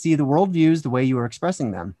sense to see the worldviews the way you are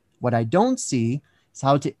expressing them. What I don't see is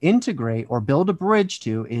how to integrate or build a bridge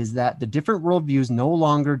to is that the different worldviews no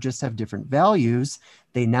longer just have different values.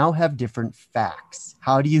 They now have different facts.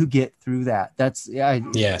 How do you get through that? That's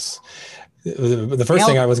yes. The first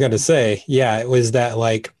thing I was going to say, it was that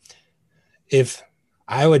like, if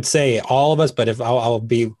I would say all of us, but if I'll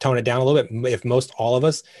be tone it down a little bit, if most all of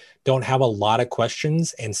us don't have a lot of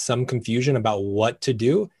questions and some confusion about what to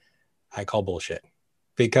do, I call bullshit.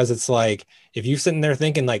 Because it's like, if you're sitting there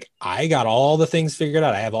thinking like, I got all the things figured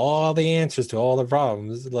out, I have all the answers to all the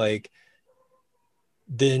problems, like,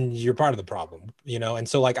 then you're part of the problem, you know? And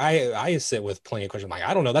so like, I sit with plenty of questions. Like,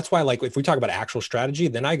 I don't know. That's why, like, if we talk about actual strategy,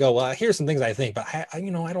 then I go, well, here's some things I think, but I I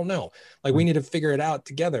don't know. Like, we need to figure it out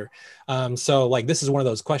together. So like, this is one of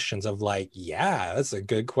those questions of like, yeah, that's a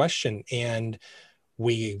good question. And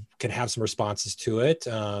we can have some responses to it,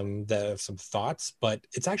 some thoughts, but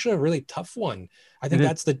it's actually a really tough one. I think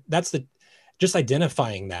that's the just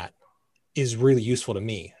identifying that is really useful to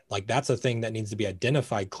me. Like, that's a thing that needs to be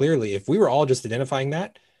identified clearly. If we were all just identifying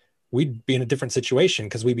that, we'd be in a different situation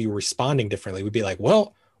because we'd be responding differently. We'd be like,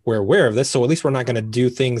 well, we're aware of this, so at least we're not going to do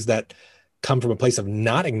things that come from a place of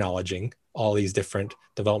not acknowledging all these different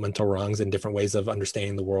developmental rungs and different ways of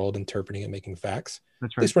understanding the world, interpreting and making facts.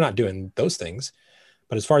 That's right. At least we're not doing those things.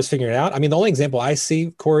 But as far as figuring it out, I mean, the only example I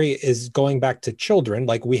see, Corey, is going back to children.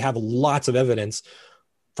 Like, we have lots of evidence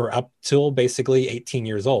for up till basically 18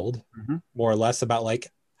 years old, more or less, about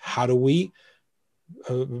like, how do we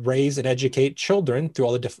raise and educate children through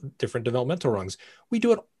all the different developmental rungs? We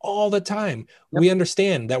do it all the time. Yep. We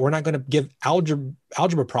understand that we're not going to give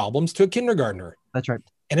algebra problems to a kindergartner. That's right.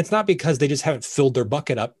 And it's not because they just haven't filled their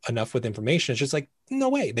bucket up enough with information. It's just like, no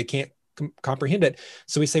way, they can't comprehend it.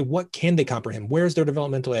 So we say, what can they comprehend? Where's their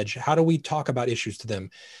developmental edge? How do we talk about issues to them?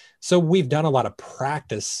 So we've done a lot of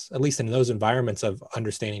practice, at least in those environments, of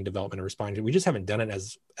understanding development and responding. We just haven't done it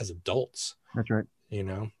as adults. That's right. You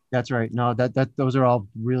know? That's right. No, those are all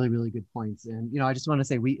really, really good points. And, you know, I just want to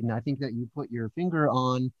say, Wheaton, I think that you put your finger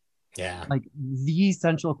on like the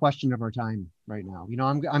central question of our time right now. You know,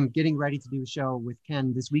 I'm getting ready to do a show with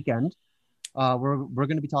Ken this weekend. We're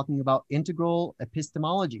going to be talking about integral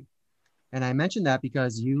epistemology. And I mentioned that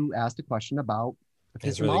because you asked a question about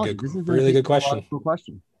epistemology. This is a really good question.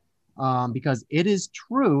 Because it is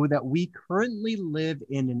true that we currently live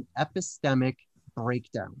in an epistemic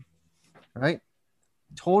breakdown, right?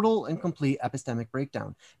 Total and complete epistemic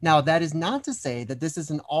breakdown. Now, that is not to say that this is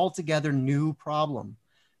an altogether new problem.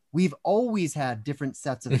 We've always had different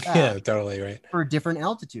sets of facts. Yeah, totally right. For different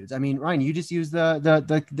altitudes. I mean, Ryan, you just use let's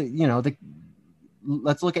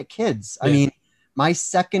look at kids. Yeah. I mean, my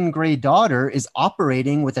second grade daughter is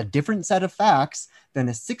operating with a different set of facts than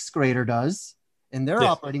a sixth grader does and they're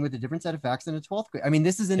Yeah. operating with a different set of facts than a 12th grade. I mean,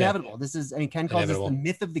 this is inevitable. This is, I mean, Ken calls this the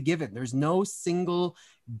myth of the given. There's no single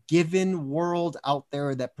given world out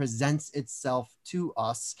there that presents itself to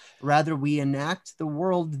us. Rather, we enact the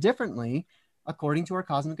world differently according to our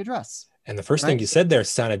cosmic address. And the first thing you said there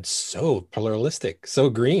sounded so pluralistic, so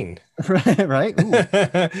green. Right.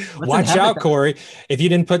 Watch out, Corey. If you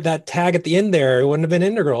didn't put that tag at the end there, it wouldn't have been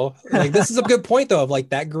integral. Like, this is a good point, though, of like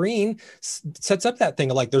that green sets up that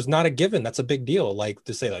thing of like, there's not a given. That's a big deal. Like,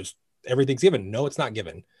 to say that everything's given. No, it's not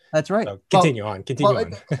given. That's right. So continue on.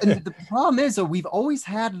 And the problem is, so we've always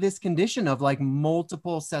had this condition of like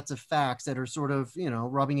multiple sets of facts that are sort of, you know,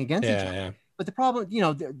 rubbing against each other. Yeah. But the problem, you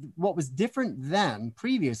know, what was different then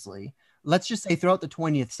previously, let's just say throughout the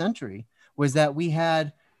 20th century, was that we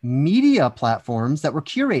had media platforms that were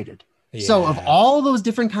curated. Yeah. So of all those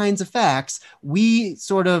different kinds of facts, we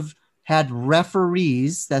sort of had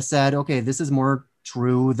referees that said, okay, this is more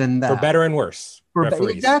true than that. For better and worse.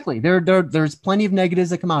 Exactly. There's plenty of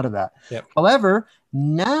negatives that come out of that. Yep. However,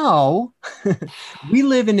 now we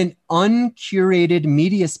live in an uncurated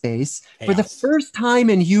media space for the first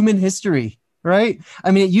time in human history, right?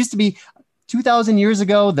 I mean, it used to be 2,000 years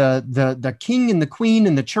ago, the king and the queen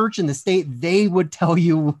and the church and the state, they would tell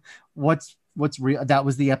you what's real. That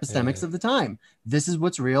was the epistemics of the time. This is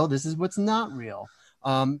what's real. This is what's not real.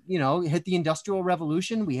 You know, hit the Industrial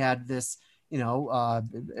Revolution. We had this, you know,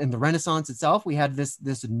 in the Renaissance itself, we had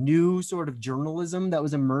this new sort of journalism that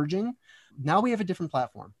was emerging. Now we have a different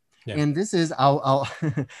platform. Yeah. And this is, I'm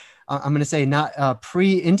going to say not a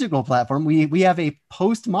pre-integral platform. We have a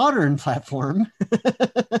postmodern platform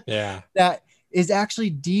that is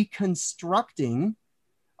actually deconstructing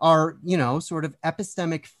our, you know, sort of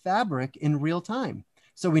epistemic fabric in real time.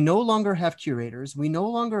 So we no longer have curators. We no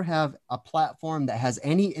longer have a platform that has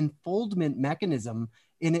any enfoldment mechanism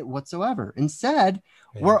in it whatsoever. Instead,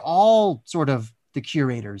 we're all sort of the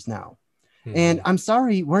curators now. And I'm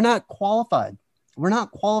sorry, we're not qualified. We're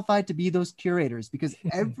not qualified to be those curators because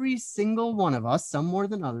every single one of us, some more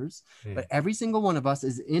than others, but every single one of us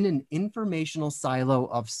is in an informational silo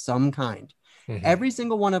of some kind. Every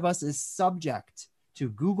single one of us is subject to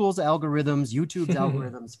Google's algorithms, YouTube's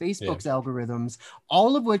algorithms, Facebook's algorithms,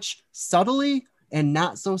 all of which subtly and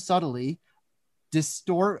not so subtly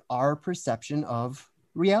distort our perception of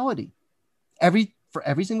reality. For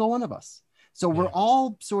every single one of us. So we're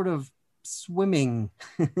all sort of swimming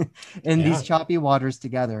in these choppy waters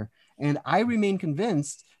together. And I remain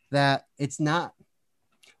convinced that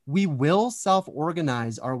we will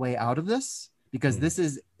self-organize our way out of this because this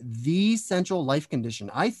is the central life condition,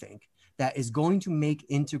 I think, that is going to make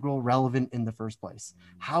integral relevant in the first place.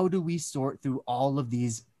 How do we sort through all of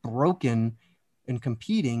these broken and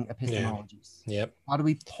competing epistemologies? How do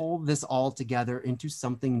we pull this all together into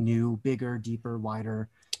something new, bigger, deeper, wider,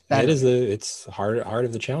 better? It's heart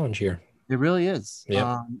of the challenge here. It really is.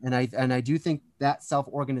 And I do think that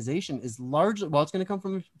self-organization is largely, well, it's going to come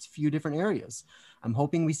from a few different areas. I'm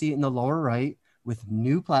hoping we see it in the lower right with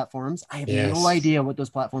new platforms. I have no idea what those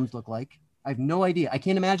platforms look like. I have no idea. I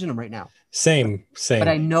can't imagine them right now. Same. But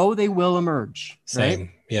I know they will emerge. Same. Right?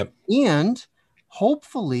 Yep. And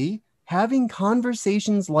hopefully having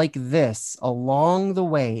conversations like this along the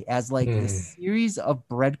way as like a series of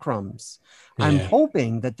breadcrumbs. I'm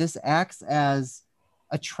hoping that this acts as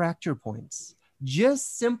attractor points,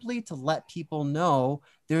 just simply to let people know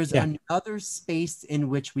there's another space in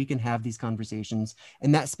which we can have these conversations.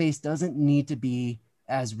 And that space doesn't need to be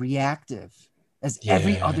as reactive as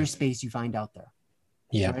every other space you find out there.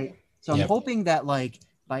 Right? So I'm hoping that like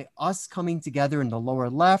by us coming together in the lower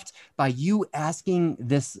left, by you asking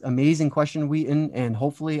this amazing question, Wheaton, and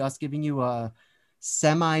hopefully us giving you a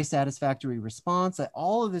semi-satisfactory response, that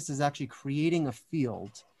all of this is actually creating a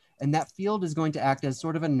field. And that field is going to act as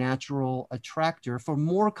sort of a natural attractor for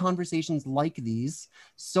more conversations like these,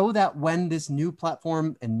 so that when this new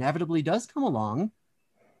platform inevitably does come along,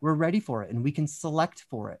 we're ready for it and we can select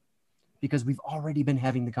for it because we've already been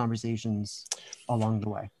having the conversations along the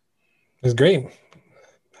way. It's great.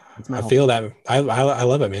 I feel that. I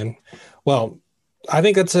love it, man. Well, I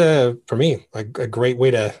think that's for me, a great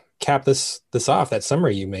way to cap this off, that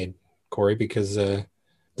summary you made, Corey, because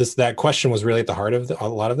that question was really at the heart of a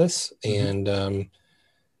lot of this. And I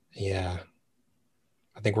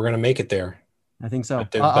think we're going to make it there. I think so.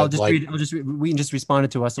 I'll just read. Wheaton just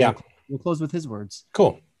responded to us. So we'll close with his words.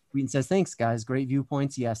 Cool. Wheaton says, thanks, guys. Great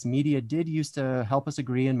viewpoints. Yes, media did used to help us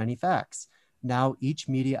agree on many facts. Now each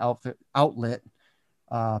media outlet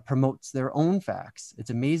promotes their own facts. It's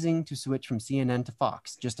amazing to switch from CNN to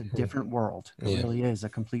Fox, just a different world. It really is a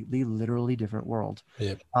completely, literally different world.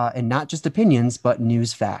 And not just opinions, but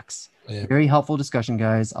news facts. Very helpful discussion,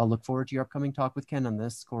 guys. I'll look forward to your upcoming talk with Ken on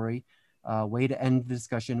this, Corey. Way to end the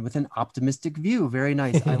discussion with an optimistic view. Very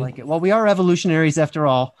nice. I like it. Well, we are evolutionaries after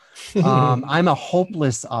all. I'm a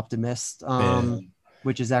hopeless optimist.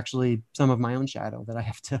 Which is actually some of my own shadow that I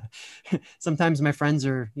have to. Sometimes my friends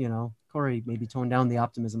are, Corey, maybe tone down the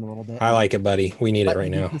optimism a little bit. I like it, buddy. We need it right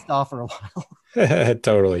now. Pissed off for a while.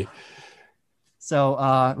 Totally. So,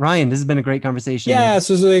 Ryan, this has been a great conversation. Yeah, this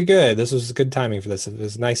was really good. This was good timing for this. It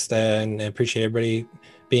was nice and I appreciate everybody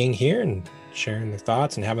being here and sharing their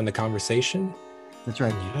thoughts and having the conversation. That's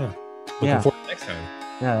right. Yeah. Looking forward to next time.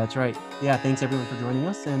 Yeah, that's right. Yeah, thanks everyone for joining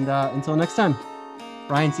us. And until next time,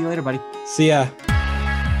 Ryan, see you later, buddy. See ya.